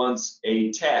is once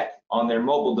a tech on their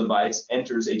mobile device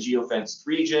enters a geofenced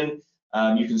region,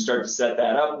 you can start to set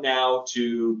that up now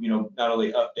to, not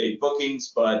only update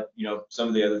bookings, but, some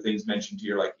of the other things mentioned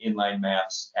here, like inline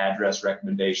maps, address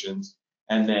recommendations.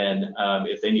 And then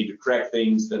if they need to correct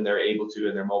things, then they're able to,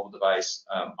 in their mobile device,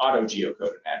 auto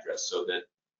geocode an address so that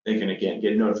they can, again,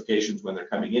 get notifications when they're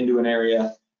coming into an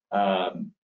area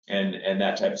and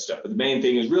that type of stuff. But the main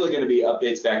thing is really going to be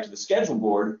updates back to the schedule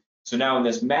board. So now in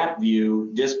this map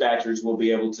view, dispatchers will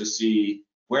be able to see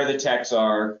where the techs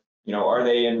are, are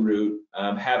they en route?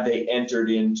 Have they entered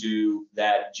into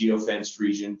that geofenced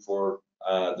region for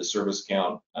the service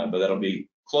count? But that'll be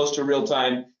close to real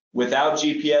time. Without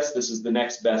GPS, this is the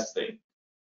next best thing.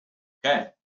 Okay.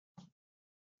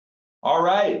 All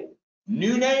right.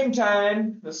 New name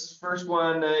time. This is the first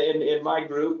one in my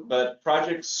group, but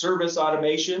Project Service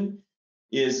Automation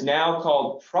is now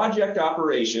called Project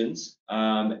Operations.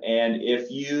 And if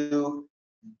you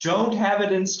don't have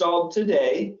it installed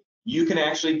today, you can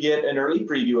actually get an early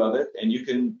preview of it, and you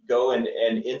can go and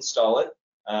install it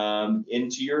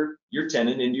into your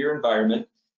tenant, into your environment.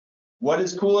 What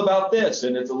is cool about this,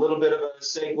 and it's a little bit of a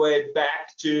segue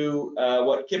back to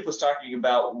what Kip was talking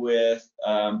about with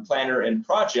Planner and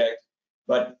Project,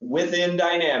 but within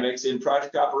Dynamics in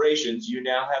Project Operations, you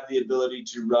now have the ability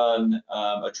to run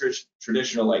a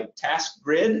traditional like task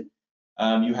grid.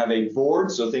 You have a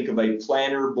board, so think of a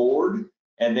planner board,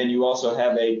 and then you also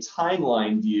have a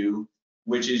timeline view,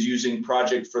 which is using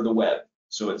Project for the Web.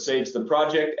 So it saves the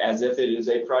project as if it is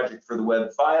a Project for the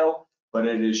Web file, but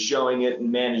it is showing it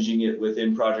and managing it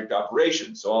within Project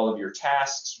Operations. So all of your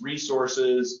tasks,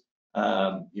 resources,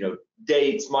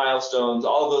 dates, milestones,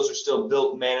 all of those are still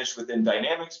built and managed within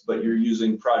Dynamics, but you're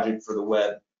using Project for the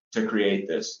Web to create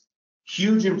this.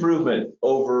 Huge improvement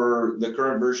over the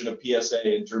current version of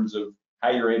PSA in terms of how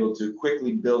you're able to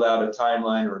quickly build out a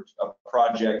timeline or a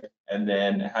project, and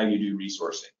then how you do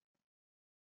resourcing.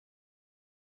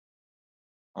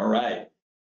 All right,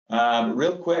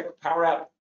 real quick, Power App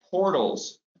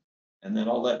portals, and then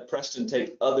I'll let Preston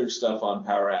take other stuff on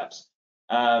Power Apps.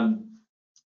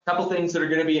 Couple things that are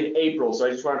going to be in April, so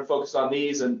I just wanted to focus on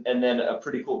these, and then a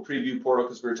pretty cool preview portal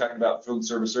because we were talking about field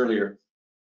service earlier.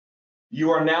 You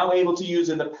are now able to use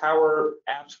in the Power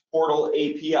Apps portal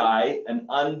API an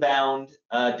unbound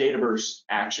data burst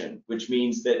action, which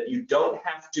means that you don't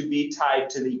have to be tied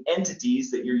to the entities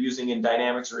that you're using in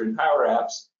Dynamics or in Power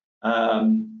Apps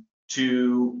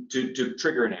to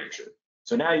trigger an action.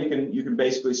 So now you can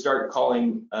basically start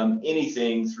calling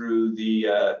anything through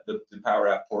the Power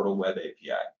App Portal web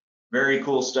API. Very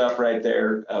cool stuff right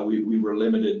there. We were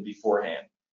limited beforehand.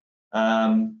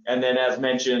 And then as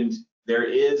mentioned, there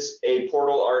is a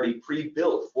portal already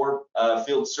pre-built for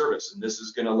field service, and this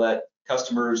is going to let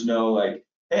customers know, like,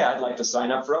 hey, I'd like to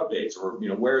sign up for updates, or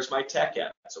where's my tech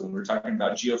at? So when we were talking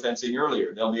about geofencing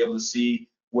earlier, they'll be able to see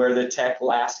where the tech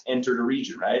last entered a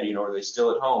region, right? are they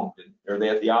still at home? Are they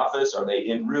at the office? Are they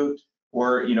en route?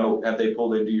 Or have they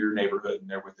pulled into your neighborhood and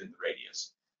they're within the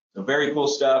radius? So very cool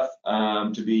stuff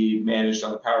to be managed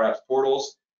on the Power Apps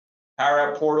portals.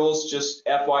 Power App portals, just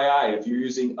FYI, if you're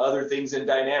using other things in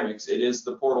Dynamics, it is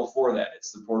the portal for that.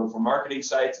 It's the portal for marketing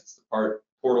sites. It's the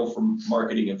portal for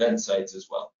marketing event sites as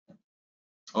well.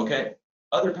 Okay,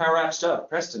 other Power App stuff,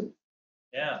 Preston.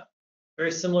 Yeah,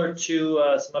 very similar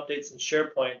to some updates in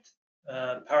SharePoint.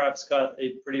 Power Apps got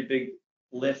a pretty big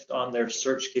lift on their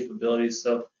search capabilities.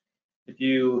 So if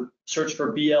you search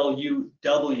for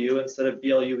BLUW instead of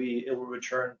BLUE, it will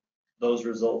return those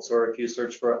results. Or if you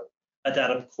search for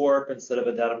Adatum Corp instead of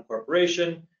Adatum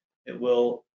Corporation, it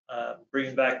will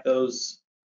bring back those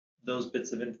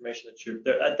bits of information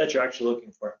that you're actually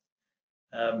looking for.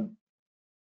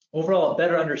 Overall, a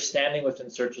better understanding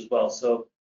within search as well. So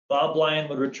Bob Lyon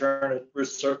would return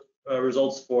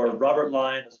results for Robert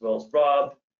Lyon as well as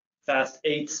Rob. Fast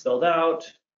 8 spelled out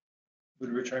would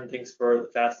return things for the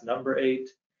fast number 8.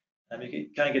 You can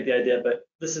kind of get the idea, but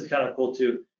this is kind of cool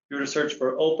too. If you were to search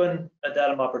for open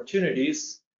Adatum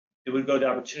opportunities, it would go to the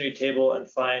opportunity table and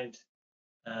find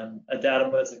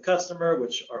Adatum as a customer,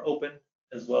 which are open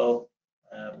as well.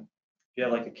 If you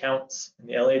have like accounts in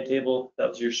the LA table, that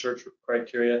was your search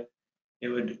criteria, it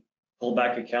would pull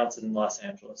back accounts in Los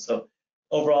Angeles. So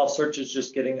overall, search is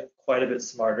just getting quite a bit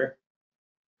smarter.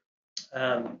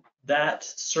 That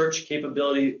search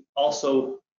capability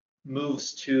also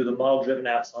moves to the model-driven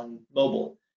apps on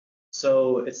mobile.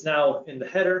 So it's now in the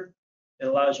header. It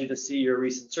allows you to see your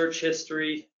recent search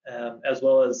history, as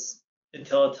well as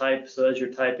IntelliType. So as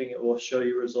you're typing, it will show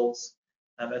you results.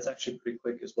 It's actually pretty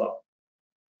quick as well.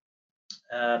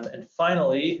 And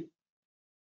finally,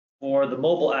 for the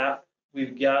mobile app,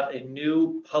 we've got a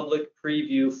new public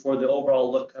preview for the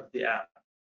overall look of the app.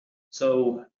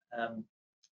 So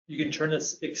you can turn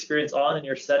this experience on in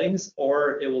your settings,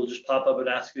 or it will just pop up and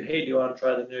ask you, hey, do you want to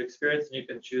try the new experience? And you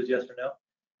can choose yes or no.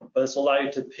 But this will allow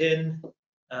you to pin,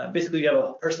 basically you have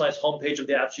a personalized homepage of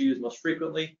the apps you use most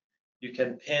frequently. You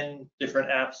can pin different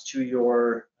apps to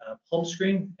your home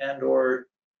screen and or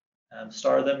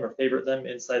star them or favorite them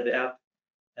inside the app.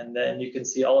 And then you can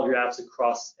see all of your apps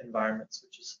across environments,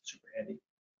 which is super handy.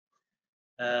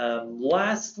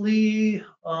 Lastly,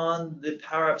 on the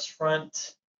Power Apps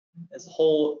front, as a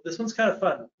whole, this one's kind of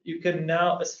fun. You can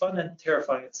now, it's fun and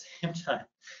terrifying at the same time.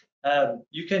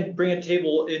 You can bring a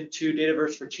table into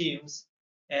Dataverse for Teams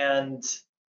and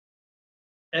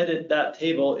edit that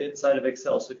table inside of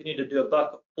Excel. So if you need to do a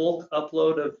bulk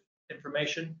upload of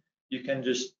information, you can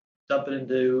just dump it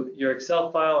into your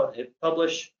Excel file and hit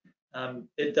publish.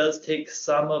 It does take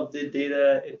some of the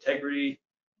data integrity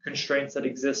constraints that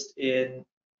exist in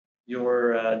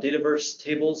your Dataverse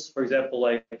tables. For example,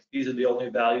 like these are the only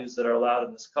values that are allowed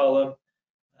in this column,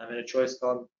 in a choice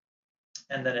column,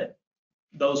 and then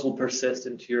those will persist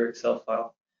into your Excel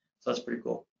file. So that's pretty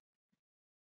cool.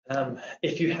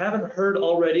 If you haven't heard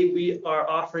already, we are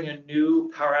offering a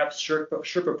new Power Apps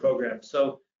Sherpa program.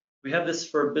 So we have this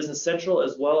for Business Central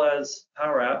as well as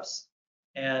Power Apps.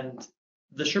 And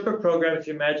the Sherpa program, if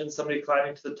you imagine somebody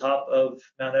climbing to the top of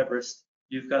Mount Everest,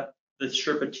 you've got the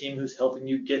Sherpa team who's helping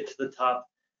you get to the top.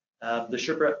 The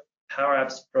Sherpa Power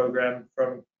Apps program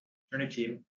from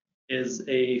JourneyTEAM is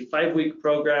a 5-week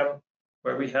program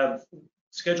where we have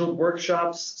scheduled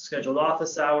workshops, scheduled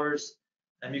office hours,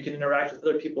 and you can interact with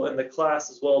other people in the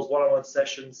class as well as one-on-one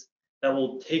sessions that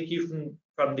will take you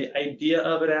from the idea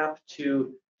of an app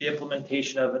to the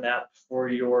implementation of an app for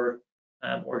your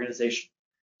organization.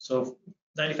 So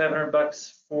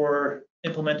 $9,500 for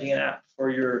implementing an app for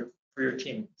your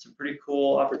team. It's a pretty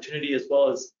cool opportunity, as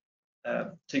well as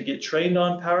to get trained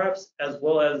on Power Apps, as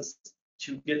well as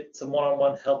to get some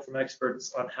one-on-one help from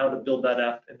experts on how to build that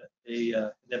app in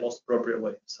the most appropriate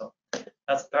way. So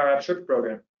that's the Power App Sherpa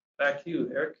program. Back to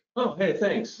you, Eric. Oh, hey,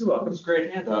 thanks. You're welcome. That was a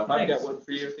great handoff. I've Thanks. got one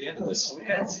for you at the end of this.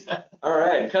 Okay. All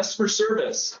right, customer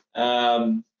service.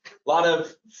 A lot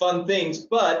of fun things,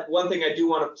 but one thing I do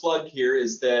want to plug here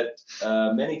is that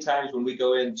many times when we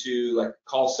go into like a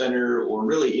call center or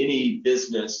really any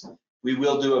business, we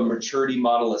will do a maturity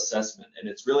model assessment, and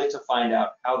it's really to find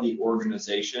out how the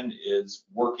organization is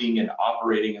working and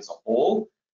operating as a whole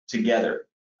together.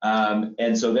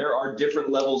 And so there are different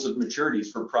levels of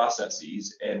maturities for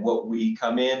processes, and what we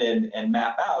come in and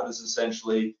map out is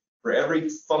essentially for every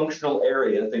functional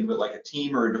area, think of it like a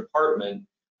team or a department,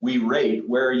 we rate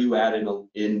where are you at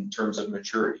in terms of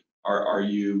maturity. Are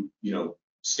you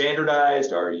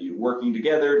standardized? Are you working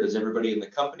together? Does everybody in the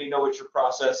company know what your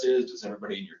process is? Does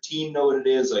everybody in your team know what it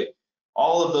is? Like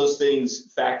all of those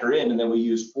things factor in, and then we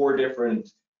use 4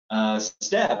 different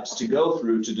steps to go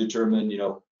through to determine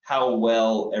how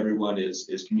well everyone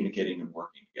is communicating and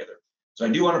working together. So I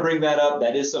do want to bring that up.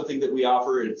 That is something that we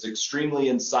offer. It's extremely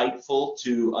insightful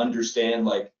to understand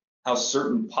like how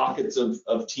certain pockets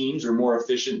of teams are more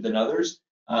efficient than others.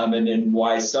 And then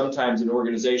why sometimes an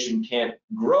organization can't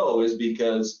grow is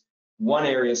because one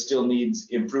area still needs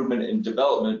improvement and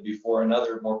development before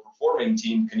another more performing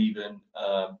team can even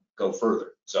go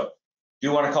further. So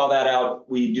do want to call that out.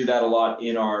 We do that a lot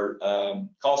in our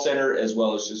call center as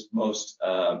well as just most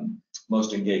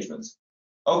engagements.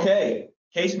 Okay,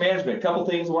 case management. A couple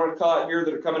things I wanted to call out here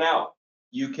that are coming out.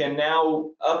 You can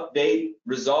now update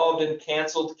resolved and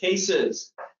canceled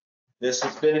cases. This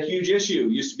has been a huge issue.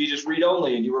 It used to be just read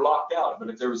only and you were locked out. But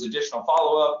if there was additional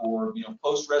follow-up or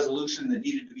post resolution that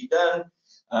needed to be done,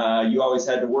 you always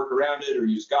had to work around it or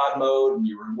use God mode, and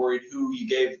you were worried who you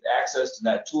gave access to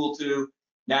that tool to.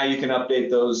 Now you can update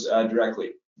those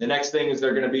directly. The next thing is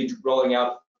they're going to be rolling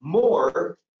out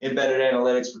more embedded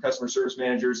analytics for customer service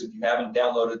managers. If you haven't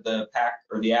downloaded the pack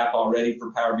or the app already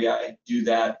for Power BI, do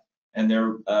that, and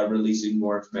they're releasing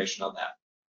more information on that.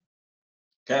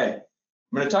 Okay,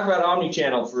 I'm going to talk about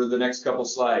omnichannel for the next couple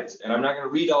slides, and I'm not going to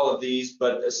read all of these,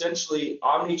 but essentially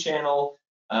omnichannel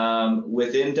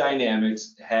within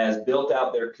Dynamics has built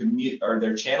out their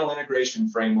channel integration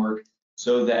framework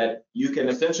so that you can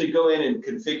essentially go in and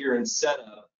configure and set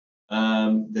up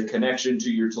the connection to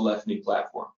your telephony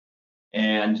platform.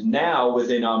 And now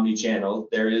within omnichannel,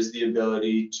 there is the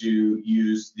ability to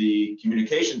use the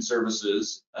communication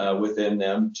services within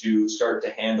them to start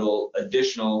to handle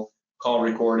additional call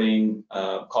recording,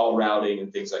 call routing,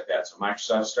 and things like that. So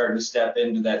Microsoft's starting to step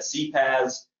into that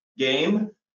CPaaS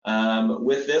game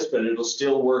with this, but it'll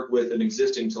still work with an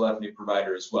existing telephony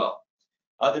provider as well.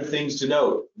 Other things to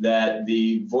note, that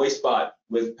the voice bot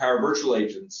with Power Virtual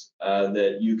Agents,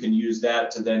 that you can use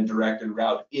that to then direct and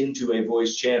route into a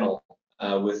voice channel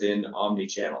within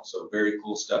Omnichannel. So very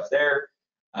cool stuff there.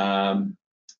 And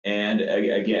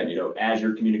again, you know,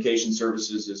 Azure Communication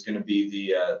Services is going to be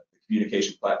the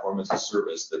communication platform as a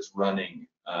service that's running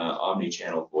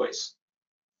Omnichannel voice.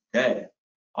 Okay,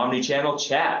 Omnichannel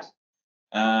chat.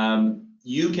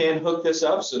 You can hook this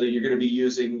up so that you're going to be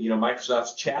using, you know,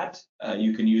 Microsoft's chat.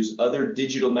 You can use other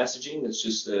digital messaging. That's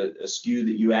just a SKU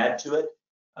that you add to it.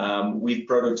 We've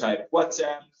prototyped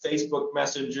WhatsApp, Facebook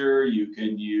Messenger. You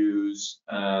can use,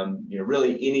 you know,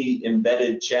 really any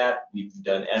embedded chat. We've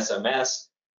done SMS,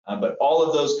 but all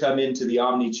of those come into the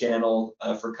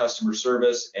Omnichannel for customer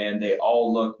service, and they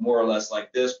all look more or less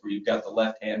like this, where you've got the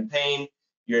left-hand pane.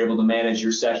 You're able to manage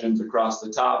your sessions across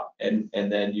the top, and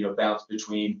then, you know, bounce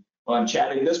between, well, I'm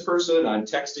chatting this person, I'm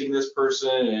texting this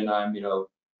person, and I'm, you know,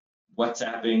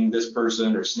 WhatsApping this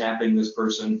person or snapping this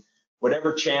person.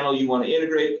 Whatever channel you want to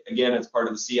integrate, again, it's part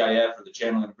of the CIF or the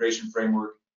channel integration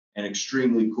framework, and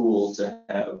extremely cool to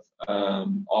have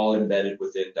all embedded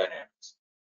within Dynamics.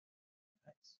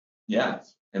 Yeah,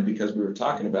 and because we were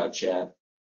talking about chat,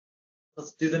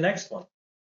 Let's do the next one.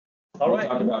 we'll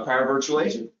talk about Power Virtual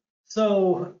Agent.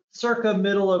 So circa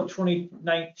middle of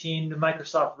 2019,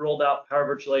 Microsoft rolled out Power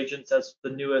Virtual Agents as the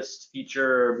newest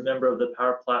feature member of the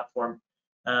Power Platform.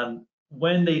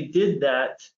 When they did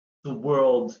that, the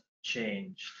world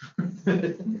changed.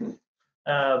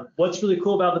 What's really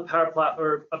cool about the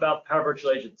Power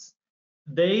Virtual Agents?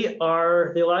 They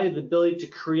allow you the ability to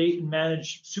create and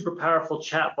manage super powerful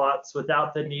chatbots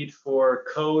without the need for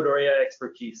code or AI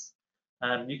expertise.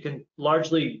 You can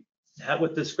largely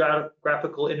with this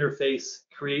graphical interface,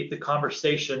 create the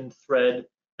conversation thread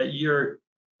that your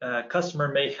customer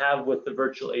may have with the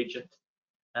virtual agent,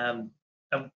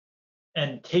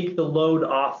 and take the load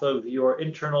off of your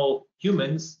internal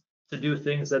humans to do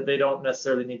things that they don't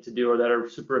necessarily need to do, or that are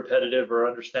super repetitive or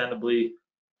understandably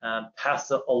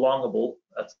pass-alongable.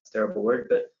 That's a terrible word,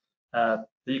 but that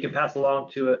you can pass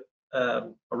along to a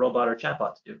robot or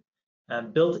chatbot to do.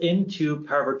 Built into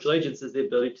Power Virtual Agents is the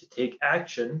ability to take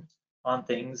action on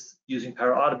things using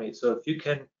Power Automate. So if you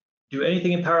can do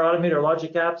anything in Power Automate or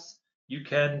Logic Apps, you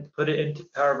can put it into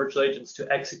Power Virtual Agents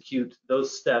to execute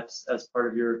those steps as part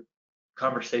of your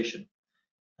conversation.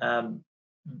 The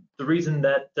reason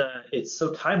that it's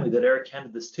so timely that Eric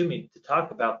handed this to me to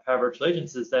talk about Power Virtual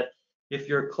Agents is that if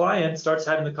your client starts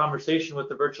having the conversation with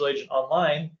the virtual agent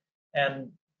online,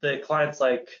 and the client's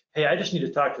like, hey, I just need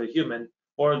to talk to a human,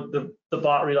 or the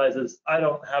bot realizes I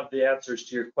don't have the answers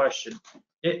to your question,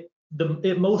 it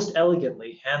most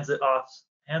elegantly hands it off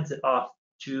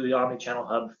to the Omnichannel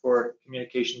Hub for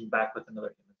communication back with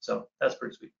another human. So that's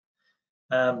pretty sweet.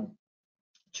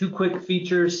 Two quick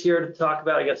features here to talk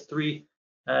about, I guess three.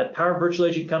 Power Virtual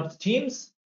Agent comes to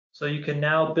Teams, so you can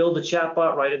now build a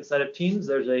chatbot right inside of Teams.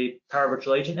 There's a Power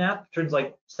Virtual Agent app.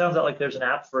 Sounds out like there's an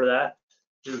app for that.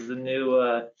 This is the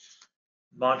new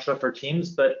mantra for Teams,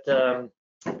 but Power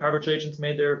Virtual Agents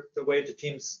made their way into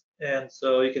Teams. And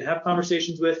so you can have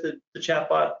conversations with the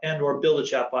chatbot and or build a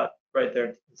chatbot right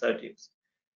there inside of Teams.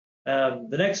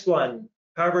 The next one,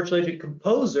 Power Virtual Agent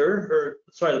Composer,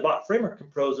 the bot framework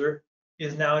Composer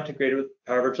is now integrated with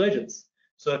Power Virtual Agents.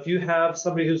 So if you have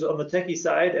somebody who's on the techie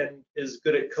side and is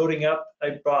good at coding up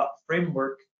a bot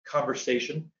framework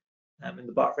conversation in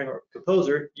the bot framework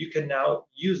Composer, you can now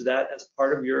use that as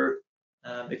part of your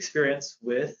experience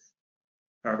with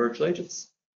Power Virtual Agents.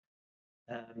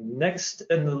 Next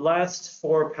and the last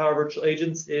for Power Virtual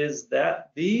Agents is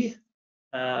that it's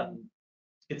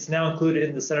now included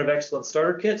in the Center of Excellence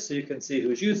Starter Kit, so you can see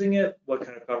who's using it, what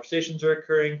kind of conversations are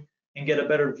occurring, and get a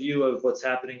better view of what's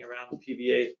happening around the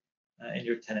PVA in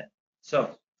your tenant.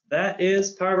 So that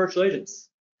is Power Virtual Agents.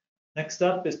 Next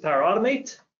up is Power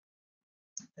Automate.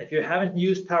 If you haven't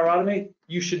used Power Automate,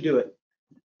 you should do it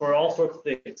for all sorts of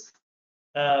things.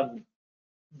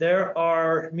 There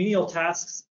are menial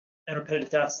tasks and repetitive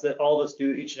tasks that all of us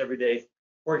do each and every day.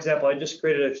 For example, I just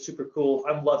created a super cool,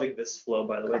 I'm loving this flow,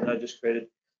 by the way, that I just created.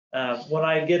 When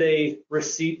I get a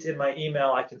receipt in my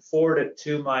email, I can forward it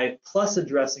to my plus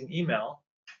addressing email,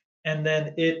 and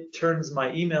then it turns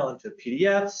my email into a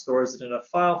PDF, stores it in a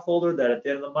file folder that at the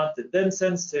end of the month, it then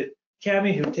sends to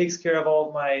Cami, who takes care of all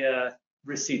of my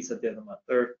receipts at the end of the month,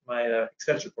 or my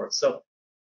expense reports. So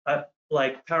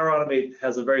like Power Automate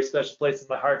has a very special place in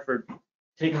my heart for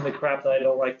taking the crap that I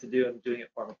don't like to do and doing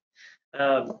it for me.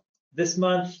 This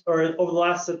month, or over the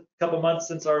last couple months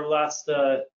since our last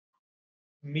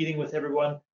meeting with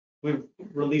everyone, we've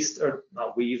released, or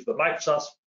not we've, but Microsoft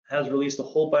has released a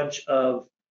whole bunch of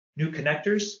new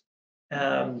connectors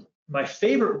My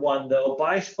favorite one, though,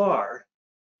 by far,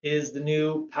 is the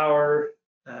new Power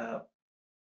BI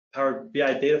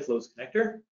data flows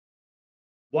connector.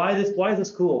 Why is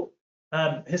this cool?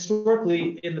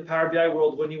 Historically, in the Power BI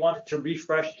world, when you wanted to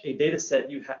refresh a data set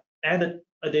and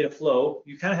a data flow,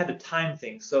 you kind of had to time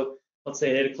things. So let's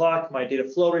say at 8 o'clock, my data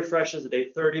flow refreshes, at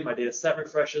 8:30, my data set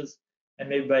refreshes, and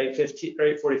maybe by 8:15 or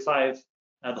 8:45,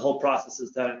 the whole process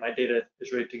is done and my data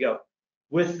is ready to go.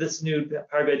 With this new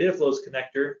Power BI data flows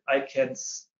connector, I can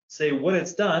say when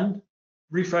it's done,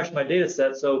 refresh my data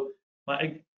set. So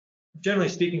generally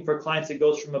speaking, for clients, it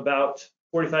goes from about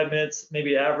 45 minutes,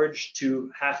 maybe average,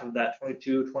 to half of that,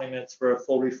 20 minutes for a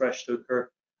full refresh to occur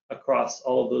across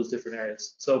all of those different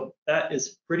areas. So that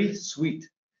is pretty sweet.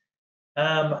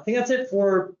 I think that's it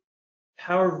for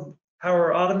Power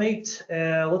Automate.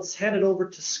 Let's hand it over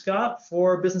to Scott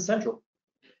for Business Central.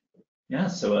 Yeah,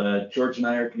 so George and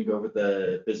I are going to go over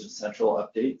the Business Central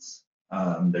updates.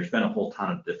 There's been a whole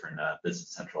ton of different Business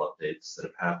Central updates that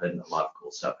have happened, a lot of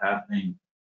cool stuff happening.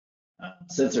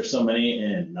 Since there's so many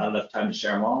and not enough time to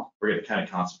share them all, we're going to kind of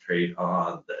concentrate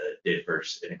on the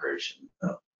Dataverse integration.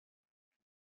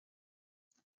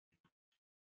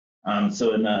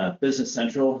 So in Business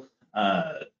Central,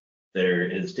 there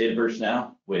is Dataverse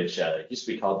now, which used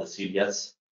to be called the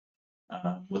CDS.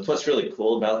 What's really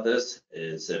cool about this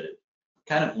is that it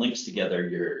kind of links together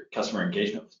your customer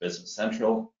engagement with Business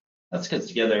Central. That's gets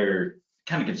together,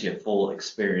 kind of gives you a full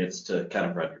experience to kind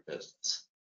of run your business.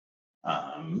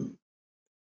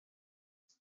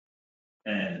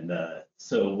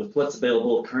 So with what's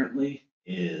available currently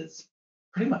is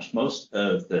pretty much most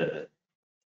of the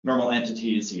normal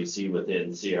entities you see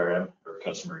within CRM or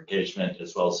customer engagement,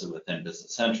 as well as within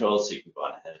Business Central. So you can go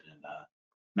on ahead and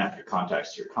map your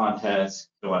contacts to your contacts,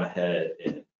 go on ahead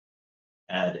and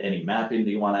add any mapping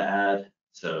that you want to add.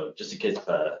 So just in case,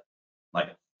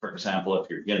 like for example, if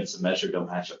your units of measure don't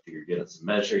match up to your units of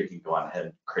measure, you can go on ahead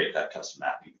and create that custom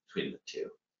mapping between the two.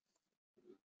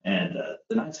 And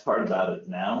the nice part about it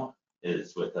now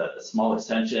is with a small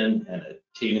extension and a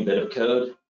teeny bit of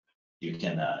code, you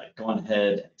can go on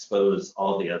ahead and expose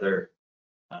all the other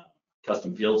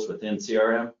custom fields within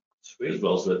CRM, as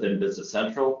well as within Business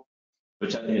Central,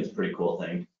 which I think is a pretty cool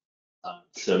thing.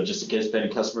 So just in case if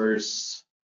any customers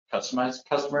customize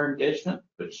customer engagement,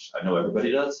 which I know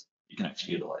everybody does, you can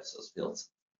actually utilize those fields.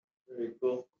 Very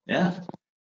cool. Yeah.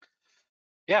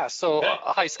 Yeah, so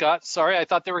hi, Scott. Sorry, I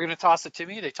thought they were going to toss it to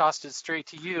me. They tossed it straight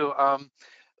to you.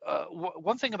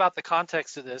 One thing about the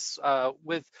context of this,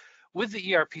 with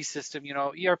the ERP system, you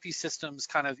know, ERP systems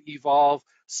kind of evolve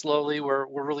slowly. We're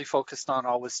really focused on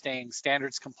always staying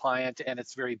standards compliant, and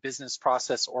it's very business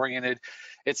process oriented.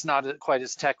 It's not quite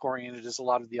as tech oriented as a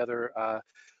lot of the other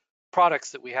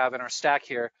products that we have in our stack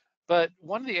here. But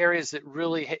one of the areas that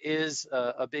really is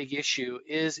a big issue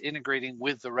is integrating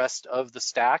with the rest of the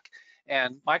stack.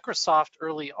 And Microsoft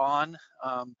early on,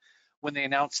 when they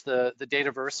announced the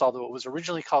Dataverse, although it was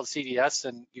originally called CDS,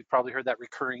 and you've probably heard that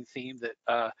recurring theme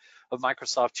that of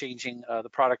Microsoft changing the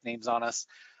product names on us.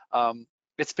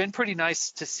 It's been pretty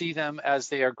nice to see them as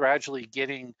they are gradually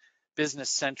getting Business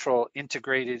Central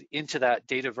integrated into that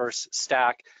Dataverse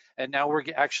stack. And now we're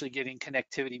actually getting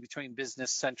connectivity between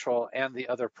Business Central and the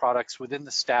other products within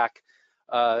the stack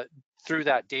through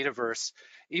that Dataverse.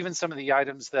 Even some of the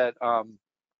items that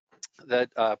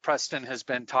Preston has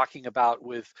been talking about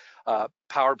with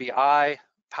Power BI,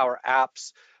 Power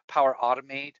Apps, Power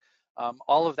Automate,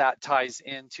 all of that ties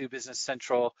into Business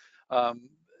Central.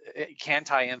 It can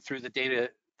tie in through the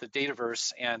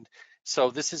Dataverse, and so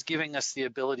this is giving us the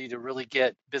ability to really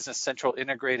get Business Central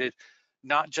integrated,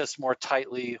 not just more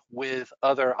tightly with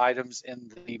other items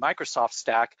in the Microsoft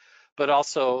stack, but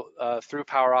also through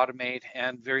Power Automate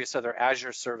and various other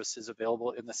Azure services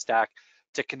available in the stack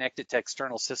to connect it to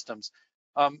external systems.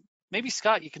 Maybe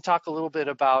Scott, you can talk a little bit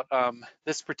about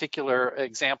this particular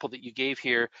example that you gave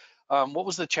here. What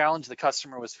was the challenge the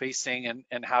customer was facing,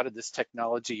 and how did this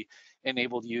technology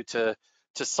enable you to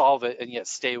solve it and yet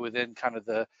stay within kind of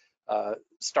the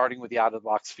starting with the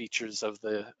out-of-the-box features of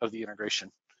the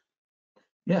integration?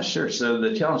 Yeah, sure. So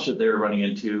the challenge that they were running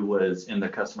into was in the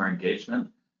customer engagement.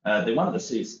 They wanted to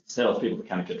see salespeople to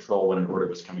kind of control when an order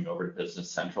was coming over to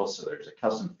Business Central. So there's a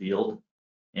custom field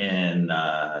in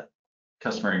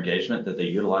customer engagement that they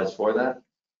utilize for that.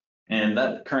 And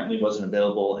that currently wasn't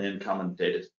available in common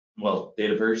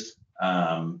Dataverse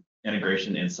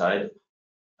integration inside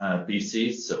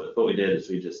BC. So what we did is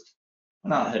we just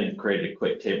went on ahead and created a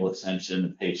quick table extension,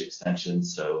 and page extension.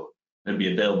 So it'd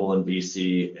be available in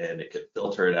BC, and it could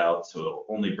filter it out. So it'll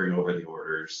only bring over the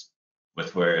orders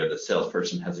with where the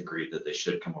salesperson has agreed that they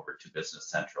should come over to Business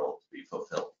Central to be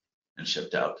fulfilled and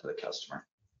shipped out to the customer.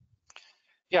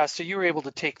 Yeah, so you were able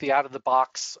to take the out of the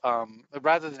box,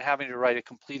 rather than having to write a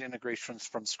complete integration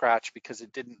from scratch because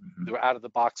it didn't, the out of the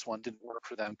box one didn't work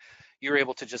for them. You were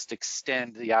able to just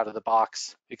extend the out of the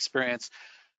box experience.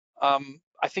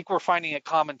 I think we're finding it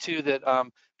common too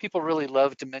that people really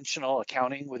love dimensional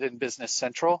accounting within Business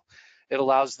Central. It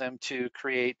allows them to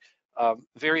create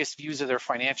various views of their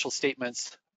financial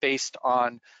statements based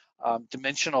on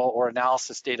dimensional or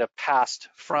analysis data passed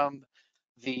from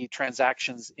the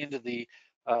transactions into the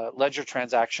ledger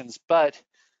transactions, but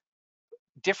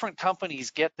different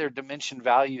companies get their dimension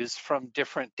values from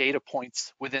different data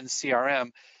points within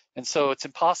CRM. And so it's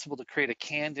impossible to create a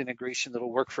canned integration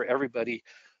that'll work for everybody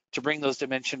to bring those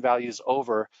dimension values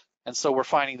over. And so we're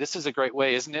finding this is a great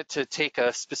way, isn't it, to take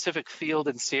a specific field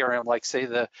in CRM, like say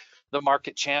the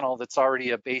market channel that's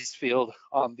already a base field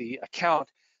on the account,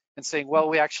 and saying, well,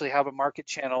 we actually have a market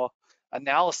channel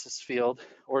analysis field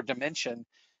or dimension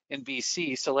in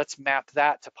BC, so let's map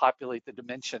that to populate the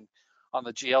dimension on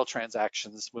the GL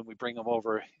transactions when we bring them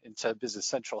over into Business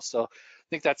Central. So I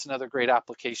think that's another great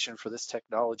application for this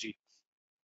technology.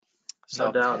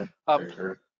 So, No doubt.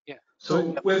 Yeah.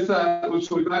 So we're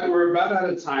about out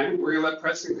of time. We're gonna let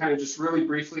Preston kind of just really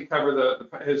briefly cover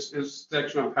his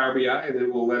section on Power BI, and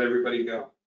then we'll let everybody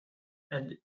go.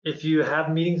 And if you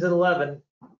have meetings at 11,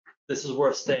 this is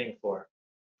worth staying for,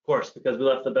 of course, because we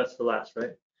left the best for last,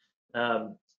 right?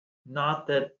 Not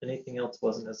that anything else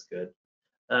wasn't as good.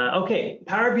 Okay,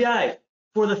 Power BI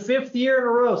for the 6th year in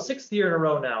a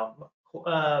row now.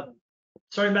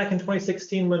 Starting back in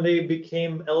 2016 when they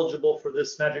became eligible for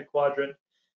this Magic Quadrant,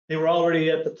 they were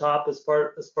already at the top as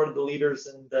part of the leaders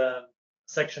in the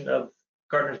section of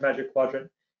Gartner's Magic Quadrant,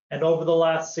 and over the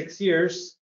last 6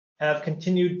 years have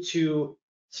continued to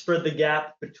spread the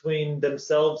gap between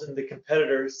themselves and the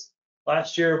competitors.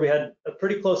 Last year we had a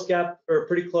pretty close gap, or a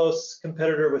pretty close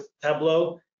competitor with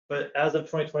Tableau, but as of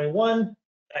 2021,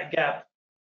 that gap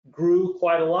grew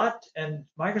quite a lot, and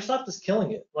Microsoft is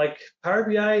killing it. Like, Power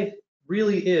BI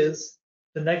really is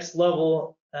the next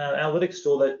level analytics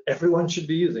tool that everyone should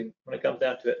be using when it comes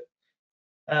down to it.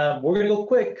 We're going to go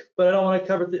quick, but I don't want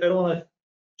to I don't want to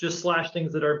just slash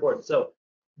things that are important. So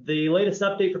the latest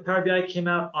update for Power BI came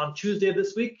out on Tuesday of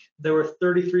this week. There were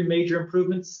 33 major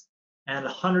improvements and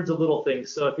hundreds of little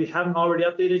things. So if you haven't already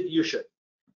updated, you should.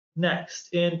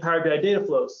 Next, in Power BI data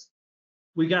flows,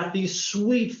 we got these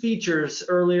sweet features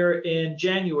earlier in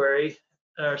January,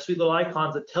 sweet little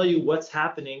icons that tell you what's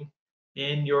happening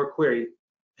in your query.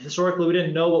 Historically, we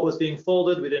didn't know what was being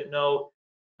folded. We didn't know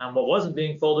what wasn't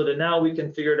being folded, and now we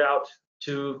can figure it out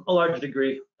to a larger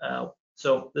degree.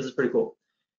 So this is pretty cool.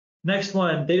 Next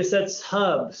one, Datasets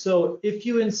Hub. So if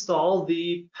you install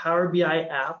the Power BI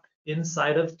app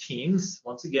inside of Teams,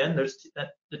 once again, there's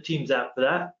the Teams app for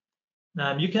that.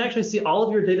 You can actually see all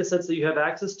of your data sets that you have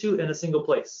access to in a single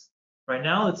place. Right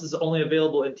now, this is only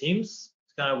available in Teams.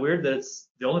 It's kind of weird that it's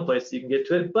the only place that you can get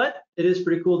to it, but it is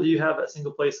pretty cool that you have a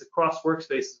single place across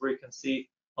workspaces where you can see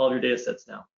all of your data sets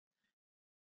now.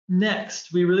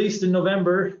 Next, we released in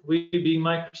November, we being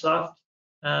Microsoft,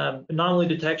 anomaly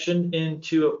detection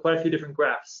into quite a few different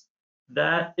graphs.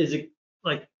 That is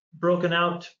like broken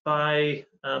out by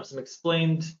some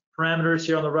explained parameters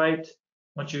here on the right.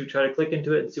 Once you try to click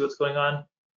into it and see what's going on.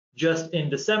 Just in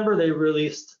December, they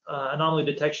released anomaly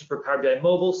detection for Power BI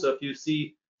Mobile. So if you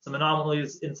see some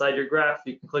anomalies inside your graph,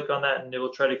 you can click on that and it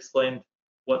will try to explain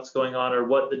what's going on or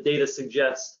what the data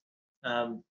suggests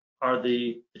are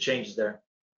the changes there.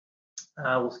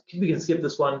 We can skip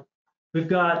this one. We've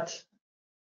got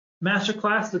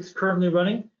Masterclass that's currently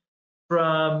running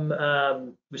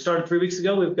from, we started 3 weeks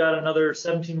ago. We've got another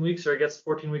 17 weeks, or I guess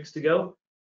 14 weeks to go.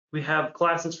 We have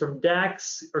classes from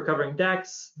DAX, or covering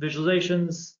DAX,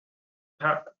 visualizations,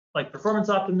 like performance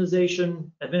optimization,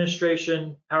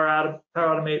 administration, Power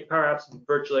Automate, Power Apps, and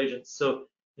virtual agents. So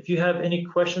if you have any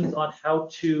questions on how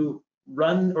to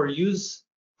run or use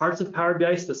parts of Power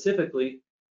BI specifically,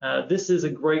 this is a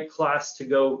great class to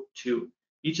go to.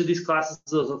 Each of these classes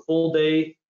is a full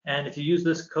day, and if you use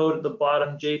this code at the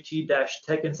bottom,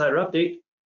 JT-Tech Insider Update,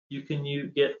 you can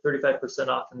get 35%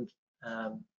 off, and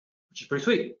which is pretty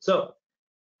sweet. So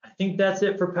I think that's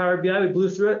it for Power BI. We blew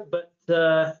through it, but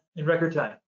in record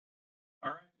time.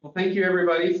 All right. Well, thank you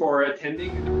everybody for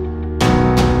attending.